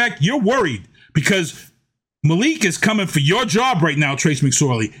 3 quarterback, you're worried because Malik is coming for your job right now, Trace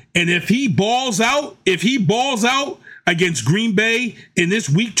McSorley. And if he balls out against Green Bay in this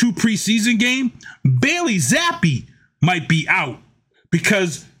week 2 preseason game, Bailey Zappi might be out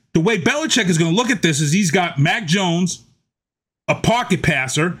because the way Belichick is going to look at this is he's got Mac Jones, a pocket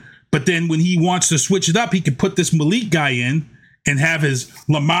passer, but then when he wants to switch it up, he can put this Malik guy in and have his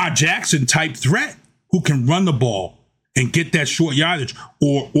Lamar Jackson type threat who can run the ball and get that short yardage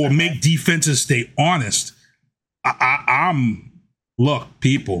or make defenses stay honest. Look,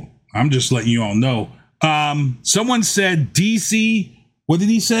 people, I'm just letting you all know. Someone said DC, what did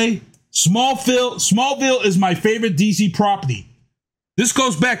he say? Smallville is my favorite DC property. This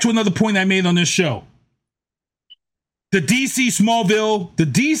goes back to another point I made on this show. The DC Smallville, the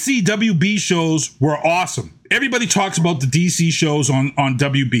DC WB shows were awesome. Everybody talks about the DC shows on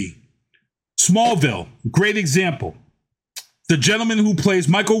WB. Smallville, great example. The gentleman who plays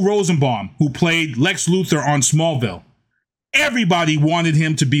Michael Rosenbaum, who played Lex Luthor on Smallville. Everybody wanted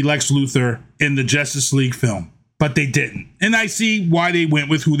him to be Lex Luthor in the Justice League film, but they didn't. And I see why they went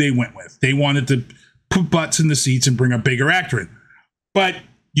with who they went with. They wanted to put butts in the seats and bring a bigger actor in. But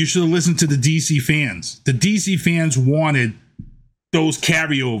you should have listened to the DC fans. The DC fans wanted those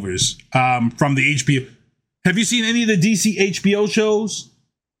carryovers from the HBO. Have you seen any of the DC HBO shows?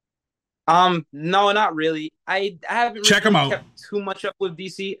 No, not really. I haven't check them out. Kept too much up with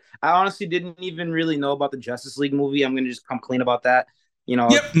DC. I honestly didn't even really know about the Justice League movie. I'm gonna just come clean about that.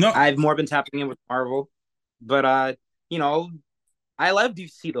 I've more been tapping in with Marvel, but I love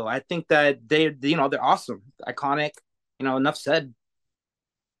DC though. I think that they're awesome, iconic. Enough said.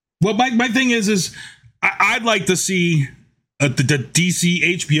 Well, my thing is I'd like to see the DC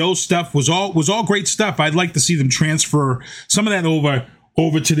HBO stuff was all great stuff. I'd like to see them transfer some of that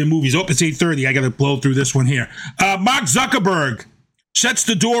over to the movies. Oh, it's 8:30. I got to blow through this one here. Mark Zuckerberg shuts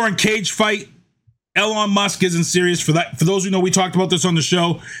the door on cage fight. Elon Musk isn't serious for that. For those who know, we talked about this on the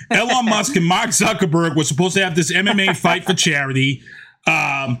show. Elon Musk and Mark Zuckerberg were supposed to have this MMA fight for charity.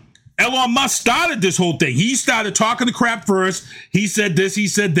 Elon Musk started this whole thing. He started talking the crap first. He said this, he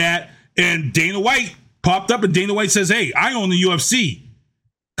said that. And Dana White popped up and Dana White says, hey, I own the UFC.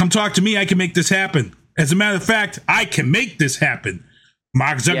 Come talk to me. I can make this happen. As a matter of fact, I can make this happen.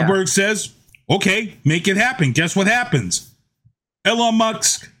 Mark Zuckerberg says, okay, make it happen. Guess what happens? Elon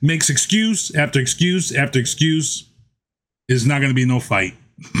Musk makes excuse after excuse after excuse. There's not going to be no fight.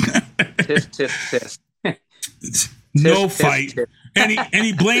 Tisk. No fight. And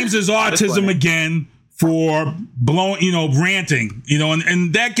he blames his autism again for ranting,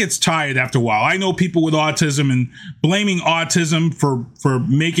 and that gets tired after a while. I know people with autism and blaming autism for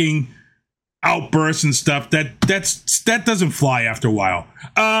making outbursts and stuff. That doesn't fly after a while.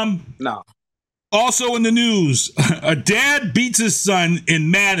 No. Also in the news, a dad beats his son in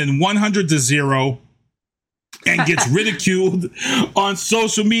Madden 100-0 and gets ridiculed on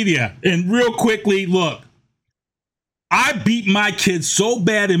social media. And real quickly, look, I beat my kids so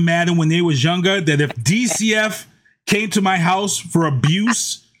bad in Madden when they was younger that if DCF came to my house for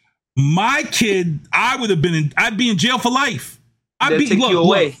abuse, my kid, I'd be in jail for life. They'll take you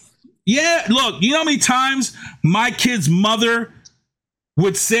away. Yeah, look, you know how many times my kid's mother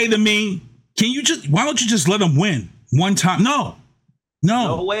would say to me, why don't you just let him win one time? No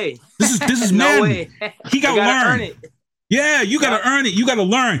way. This is no Madden. Way. He got to learn. Earn it. Yeah, you got to earn it. You got to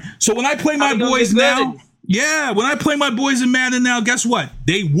learn. So when I play my boys now, when I play my boys in Madden now, guess what?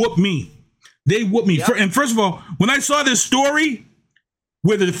 They whoop me. Yep. And first of all, when I saw this story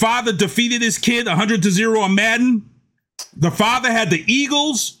where the father defeated his kid 100-0 on Madden, the father had the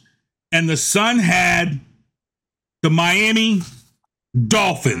Eagles and the son had the Miami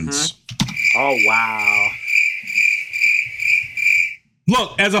Dolphins. Oh, wow.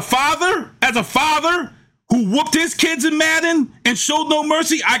 Look, as a father who whooped his kids in Madden and showed no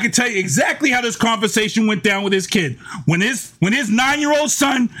mercy, I can tell you exactly how this conversation went down with his kid. When his 9-year-old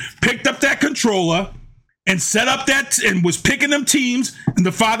son picked up that controller and set up and was picking them teams, and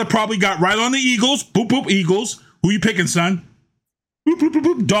the father probably got right on the Eagles. Boop, boop, Eagles. Who you picking, son? Boop, boop, boop,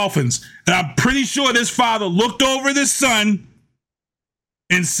 boop, Dolphins. And I'm pretty sure this father looked over at his son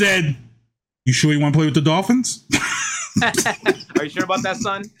and said, "You sure you want to play with the Dolphins?" Are you sure about that,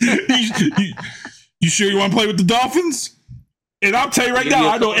 son? You sure you want to play with the Dolphins? And I'll tell you right now,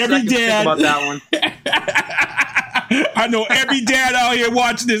 I know every dad. About that one. I know every dad out here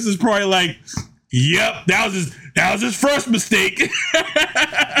watching this is probably like, "Yep, that was his first mistake." Yep.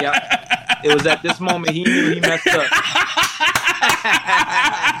 It was at this moment he knew he messed up.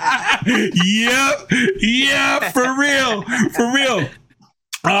 Yep, for real.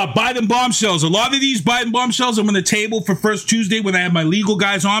 Biden bombshells. A lot of these Biden bombshells I'm going to table for First Tuesday when I have my legal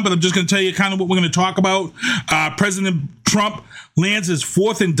guys on, but I'm just going to tell you kind of what we're going to talk about. President Trump lands his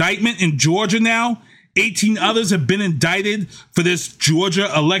fourth indictment in Georgia now. 18 others have been indicted for this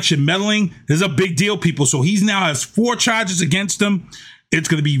Georgia election meddling. This is a big deal, people. So he now has 4 charges against him. It's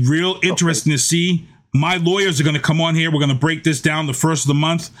going to be real interesting to see. My lawyers are going to come on here. We're going to break this down the first of the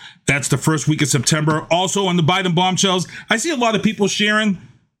month. That's the first week of September. Also on the Biden bombshells, I see a lot of people sharing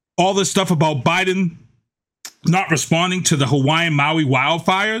all this stuff about Biden not responding to the Hawaiian Maui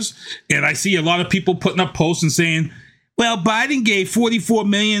wildfires. And I see a lot of people putting up posts and saying, well, Biden gave $44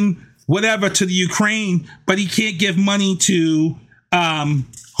 million whatever to the Ukraine, but he can't give money to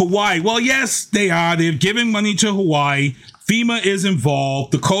Hawaii. Well, yes, they are. They're giving money to Hawaii. FEMA is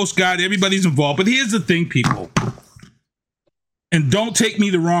involved. The Coast Guard, everybody's involved. But here's the thing, people. And don't take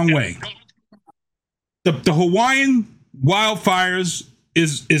me the wrong way. The Hawaiian wildfires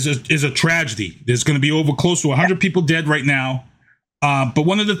is a tragedy. There's going to be over close to 100 people dead right now. But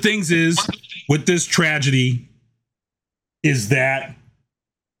one of the things is with this tragedy is that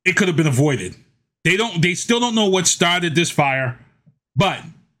it could have been avoided. They still don't know what started this fire, but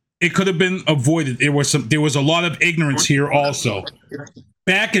it could have been avoided. There was a lot of ignorance here also.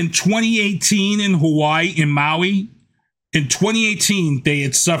 Back in 2018 in Hawaii, in Maui, in 2018, they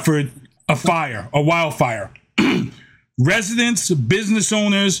had suffered a wildfire. Residents, business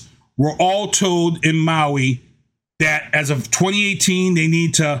owners were all told in Maui that as of 2018, they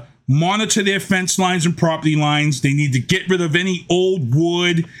need to monitor their fence lines and property lines. They need to get rid of any old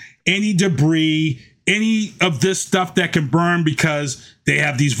wood, any debris, any of this stuff that can burn because they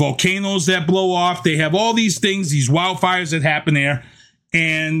have these volcanoes that blow off. They have all these things, these wildfires that happen there.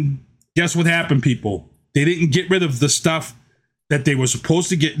 And guess what happened, people? They didn't get rid of the stuff that they were supposed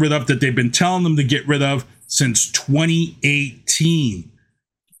to get rid of, that they've been telling them to get rid of since 2018.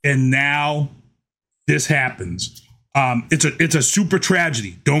 And now this happens. It's a super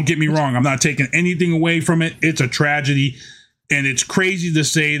tragedy. Don't get me wrong. I'm not taking anything away from it. It's a tragedy. And it's crazy to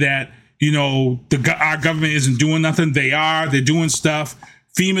say that, our government isn't doing nothing. They are. They're doing stuff.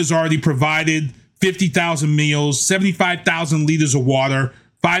 FEMA's already provided 50,000 meals, 75,000 liters of water,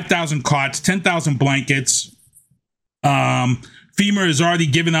 5,000 cots, 10,000 blankets. FEMA has already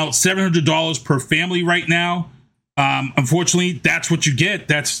given out $700 per family right now. Unfortunately, that's what you get.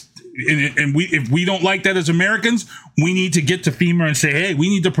 If we don't like that as Americans, we need to get to FEMA and say, hey, we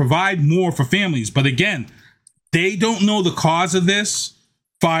need to provide more for families. But again, They don't know the cause of this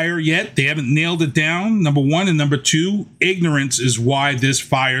fire yet. They haven't nailed it down, number one. And number two, ignorance is why this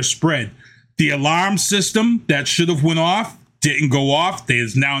fire spread. The alarm system that should have went off didn't go off.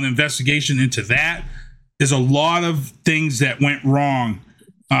 There's now an investigation into that. There's a lot of things that went wrong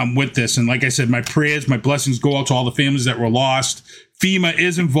with this. And like I said, my prayers, my blessings go out to all the families that were lost. FEMA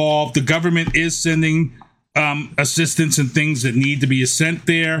is involved. The government is sending assistance and things that need to be sent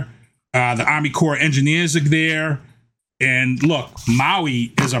there. The Army Corps of Engineers are there. And look,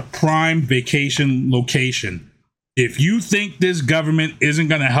 Maui is a prime vacation location. If you think this government isn't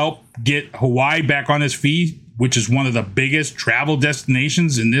going to help get Hawaii back on its feet, which is one of the biggest travel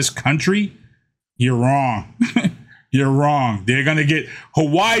destinations in this country, you're wrong. You're wrong.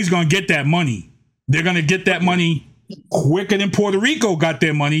 Hawaii's going to get that money. They're going to get that money quicker than Puerto Rico got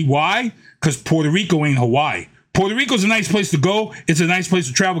their money. Why? Because Puerto Rico ain't Hawaii. Puerto Rico's a nice place to go. It's a nice place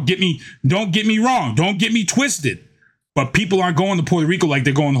to travel. Don't get me wrong. Don't get me twisted. But people aren't going to Puerto Rico like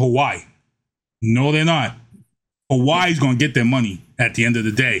they're going to Hawaii. No, they're not. Hawaii's going to get their money at the end of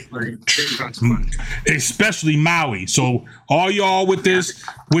the day. Especially Maui. So all y'all with this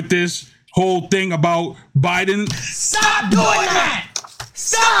whole thing about Biden. Stop doing that!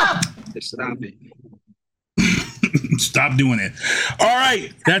 Stop! Stop it. Stop doing it. All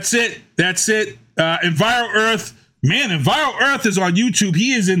right. That's it. Enviro Earth. Man, Enviro Earth is on YouTube.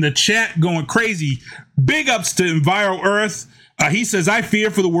 He is in the chat going crazy. Big ups to Enviro Earth. He says, I fear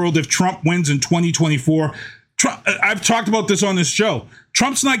for the world if Trump wins in 2024. I've talked about this on this show.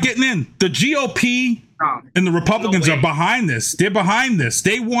 Trump's not getting in. The GOP and the Republicans are behind this. They're behind this.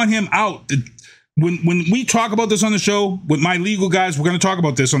 They want him out. When we talk about this on the show with my legal guys, we're going to talk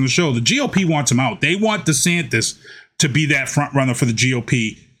about this on the show. The GOP wants him out. They want DeSantis to be that front runner for the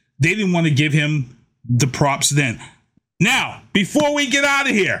GOP. They didn't want to give him the props then. Now, before we get out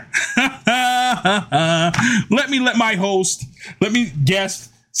of here, let me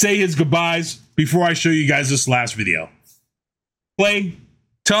guest say his goodbyes before I show you guys this last video. Klay,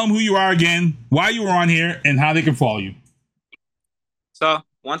 tell them who you are again, why you were on here, and how they can follow you. So,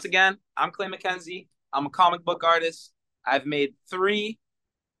 once again, I'm Klay McKenzie. I'm a comic book artist. I've made 3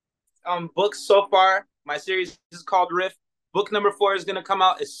 books so far. My series is called R.I.F.T. Book number 4 is going to come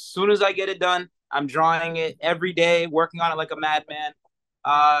out as soon as I get it done. I'm drawing it every day, working on it like a madman.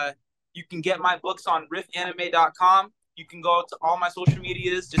 You can get my books on riftanime.com. You can go to all my social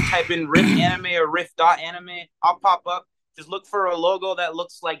medias. Just type in R.I.F.T Anime or R.I.F.T.anime. I'll pop up. Just look for a logo that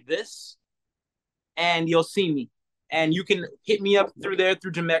looks like this, and you'll see me. And you can hit me up through there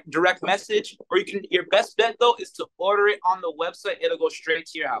through direct message, or your best bet though is to order it on the website. It'll go straight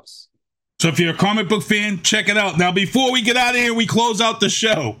to your house. So if you're a comic book fan, check it out. Now, before we get out of here, we close out the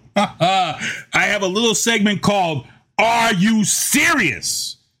show. I have a little segment called "Are You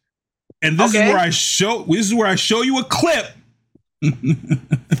Serious?" And this is where I show you a clip,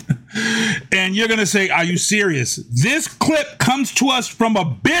 and you're gonna say, "Are you serious?" This clip comes to us from a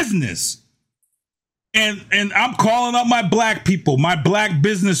business. And I'm calling up my black people, my black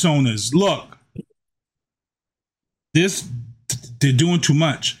business owners. Look, they're doing too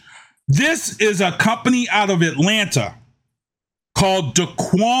much. This is a company out of Atlanta called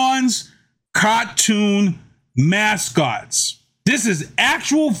Daquan's Cartoon Mascots. This is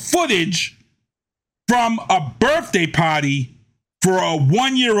actual footage from a birthday party for a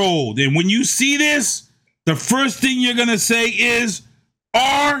 1-year-old. And when you see this, the first thing you're going to say is,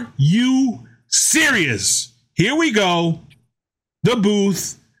 "Are you serious?" Here we go. The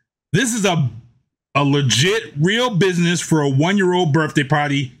booth. This is a legit real business for a 1-year-old birthday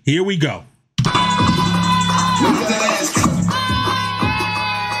party. Here we go.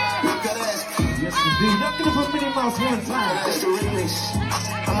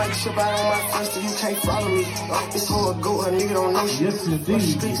 I might ship out on my first and you can't follow me. This whole go a nigga don't know shit. Yes,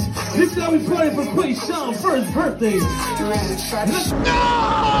 indeed. This time we party for Klay Sean's first birthday. You ready to try this?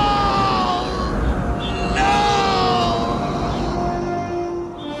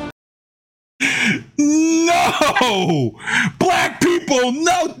 No! Black people,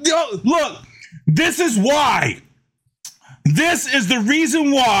 no! Look, this is why. This is the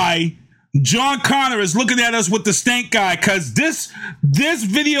reason why John Connor is looking at us with the stank guy, because this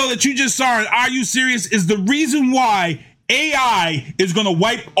video that you just saw in Are You Serious is the reason why AI is going to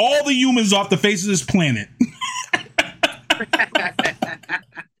wipe all the humans off the face of this planet.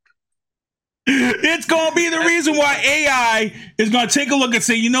 It's going to be the reason why AI is going to take a look and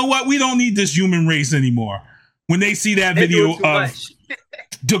say, you know what? We don't need this human race anymore. When they see that video of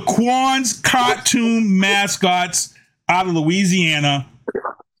Daquan's Cartoon Mascots out of Louisiana.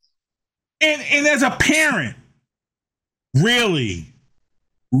 And as a parent, really?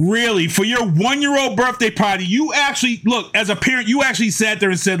 Really, for your 1-year-old birthday party, you actually, look, as a parent, you actually sat there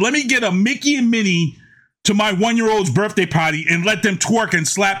and said, let me get a Mickey and Minnie to my 1-year-old's birthday party and let them twerk and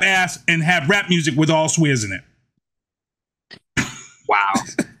slap ass and have rap music with all swears in it. Wow.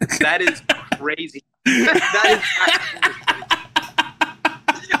 That is crazy. That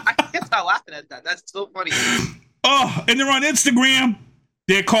is I can't stop laughing at that. That's so funny. Oh, and they're on Instagram.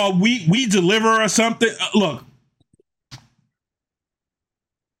 They're called We Deliver or something. Look.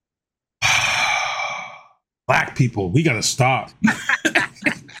 Black people, we gotta stop.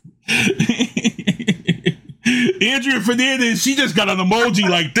 Andrea Fernandez, she just got an emoji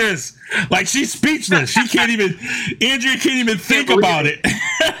like this. Like she's speechless. Andrea can't even think about it.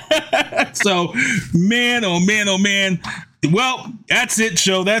 So, man, oh man, oh man. Well, that's it,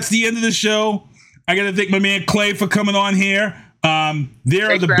 show. That's the end of the show. I gotta thank my man Klay for coming on here.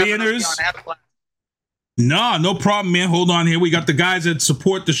 There are the banners. No problem, man. Hold on here. We got the guys that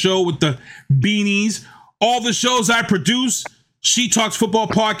support the show with the beanies. All the shows I produce, She Talks Football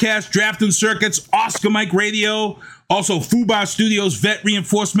Podcast, Drafting Circuits, Oscar Mike Radio, also Fubar Studios, Vet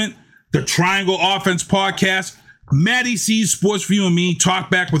Reinforcement, the Triangle Offense Podcast, Maddie C's Sports View and Me,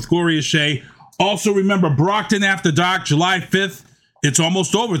 Talk Back with Gloria Shea. Also remember Brockton After Dark, July 5th. It's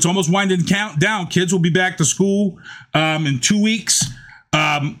almost over. It's almost winding down. Kids will be back to school in 2 weeks.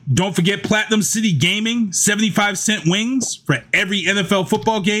 Don't forget Platinum City Gaming, 75-cent wings for every NFL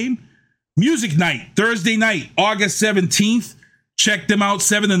football game. Music Night, Thursday night, August 17th. Check them out,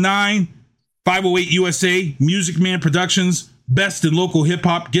 7 to 9, 508 USA, Music Man Productions, best in local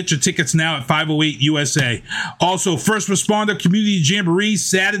hip-hop. Get your tickets now at 508 USA. Also, First Responder Community Jamboree,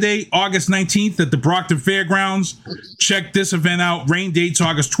 Saturday, August 19th at the Brockton Fairgrounds. Check this event out. Rain dates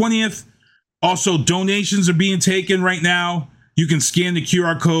August 20th. Also, donations are being taken right now. You can scan the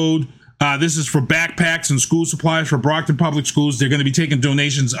QR code. This is for backpacks and school supplies for Brockton Public Schools. They're going to be taking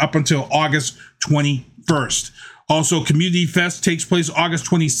donations up until August 21st. Also, Community Fest takes place August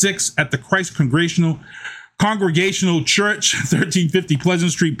 26th at the Christ Congregational Church, 1350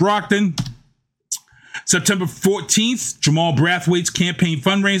 Pleasant Street, Brockton. September 14th, Jamal Brathwaite's campaign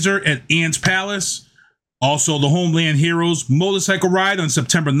fundraiser at Ann's Palace. Also, the Homeland Heroes motorcycle ride on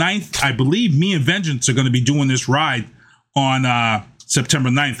September 9th. I believe me and Vengeance are going to be doing this ride on September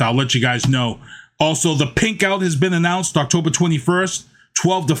 9th. I'll let you guys know. Also, the Pink Out has been announced October 21st,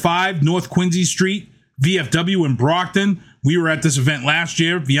 12 to 5, North Quincy Street, VFW in Brockton. We were at this event last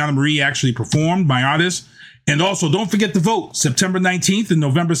year. Viana Marie actually performed, my artist. And also, don't forget to vote September 19th and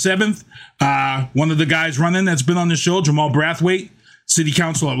November 7th. One of the guys running that's been on the show, Jamal Brathwaite, City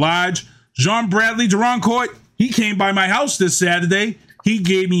Council at Large. Jean Bradley Durancourt, he came by my house this Saturday. He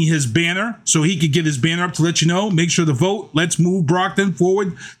gave me his banner so he could get his banner up to let you know. Make sure to vote. Let's move Brockton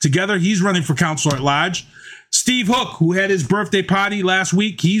forward together. He's running for councilor at large. Steve Hook, who had his birthday party last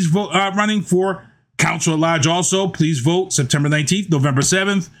week, he's running for councilor at large also. Please vote September 19th, November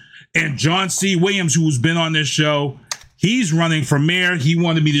 7th. And John C. Williams, who's been on this show, he's running for mayor. He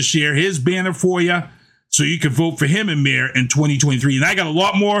wanted me to share his banner for you so you can vote for him in mayor in 2023. And I got a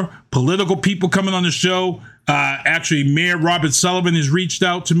lot more political people coming on the show. Actually, Mayor Robert Sullivan has reached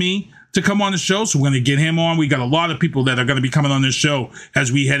out to me to come on the show, so we're going to get him on. We got a lot of people that are going to be coming on this show as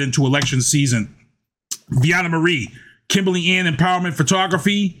we head into election season. Viana Marie, Kimberly Ann Empowerment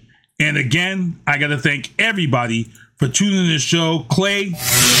Photography. And again, I got to thank everybody for tuning in to the show. Klay,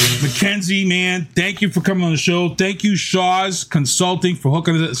 McKenzie, man, thank you for coming on the show. Thank you, Shaw's Consulting, for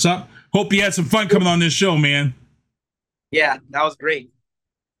hooking us up. Hope you had some fun coming on this show, man. Yeah, that was great.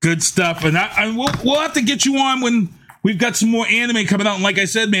 Good stuff. And we'll have to get you on when we've got some more anime coming out. And like I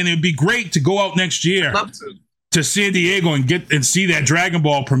said, man, it would be great to go out next year. I'd love to San Diego and see that Dragon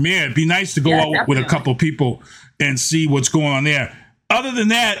Ball premiere. It'd be nice to go out with a couple of people and see what's going on there. Other than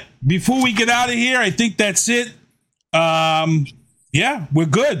that, before we get out of here, I think that's it. Yeah, we're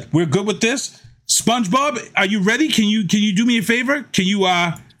good. We're good with this. SpongeBob, are you ready? Can you do me a favor? Can you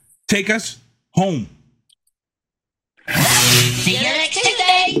take us home? See you next Tuesday.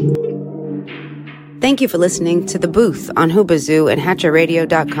 Thank you for listening to The Booth on Hoobazoo and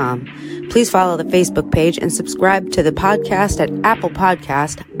HatcherRadio.com. Please follow the Facebook page and subscribe to the podcast at Apple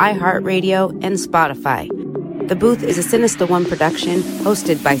Podcast, iHeartRadio, and Spotify. The Booth is a Sinister One production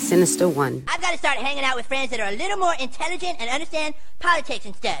hosted by Sinister One. I've got to start hanging out with friends that are a little more intelligent and understand politics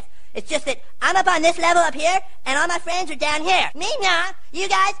and stuff. It's just that I'm up on this level up here, and all my friends are down here. Me, nah. You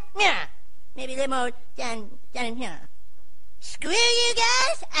guys, nah. Maybe a little more down in here. Screw you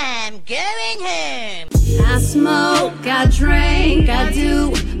guys, I'm going home. I smoke, I drink, I do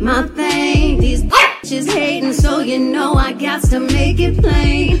my thing. These bitches hating, so you know I got to make it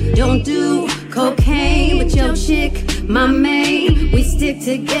plain. Don't do cocaine with your chick, my main. We stick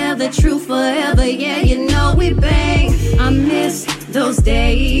together, true forever, yeah, you know we bang. I miss those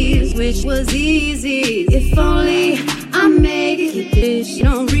days, which was easy. If only I made it, this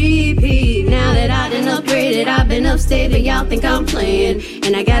don't repeat. Now that I done upgraded, I've been upstate, but y'all think I'm playing.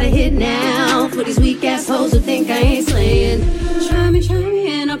 And I got a hit now for these weak ass hoes who think I ain't slaying. Try me,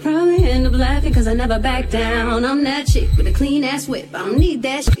 and I'll probably end up laughing, cause I never back down. I'm that chick with a clean ass whip, I don't need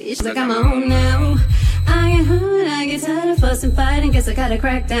that shit, it's like I'm my own now. I get hurt, I get tired of fussing, fighting, guess I gotta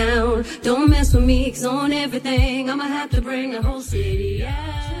crack down. Don't mess with me, cause on everything, I'ma have to bring the whole city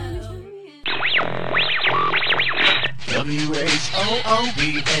out. WHOOBAZOO,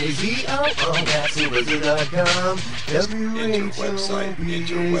 that's whoobazoo.com. Enter website,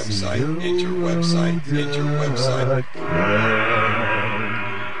 enter website, enter website, enter website.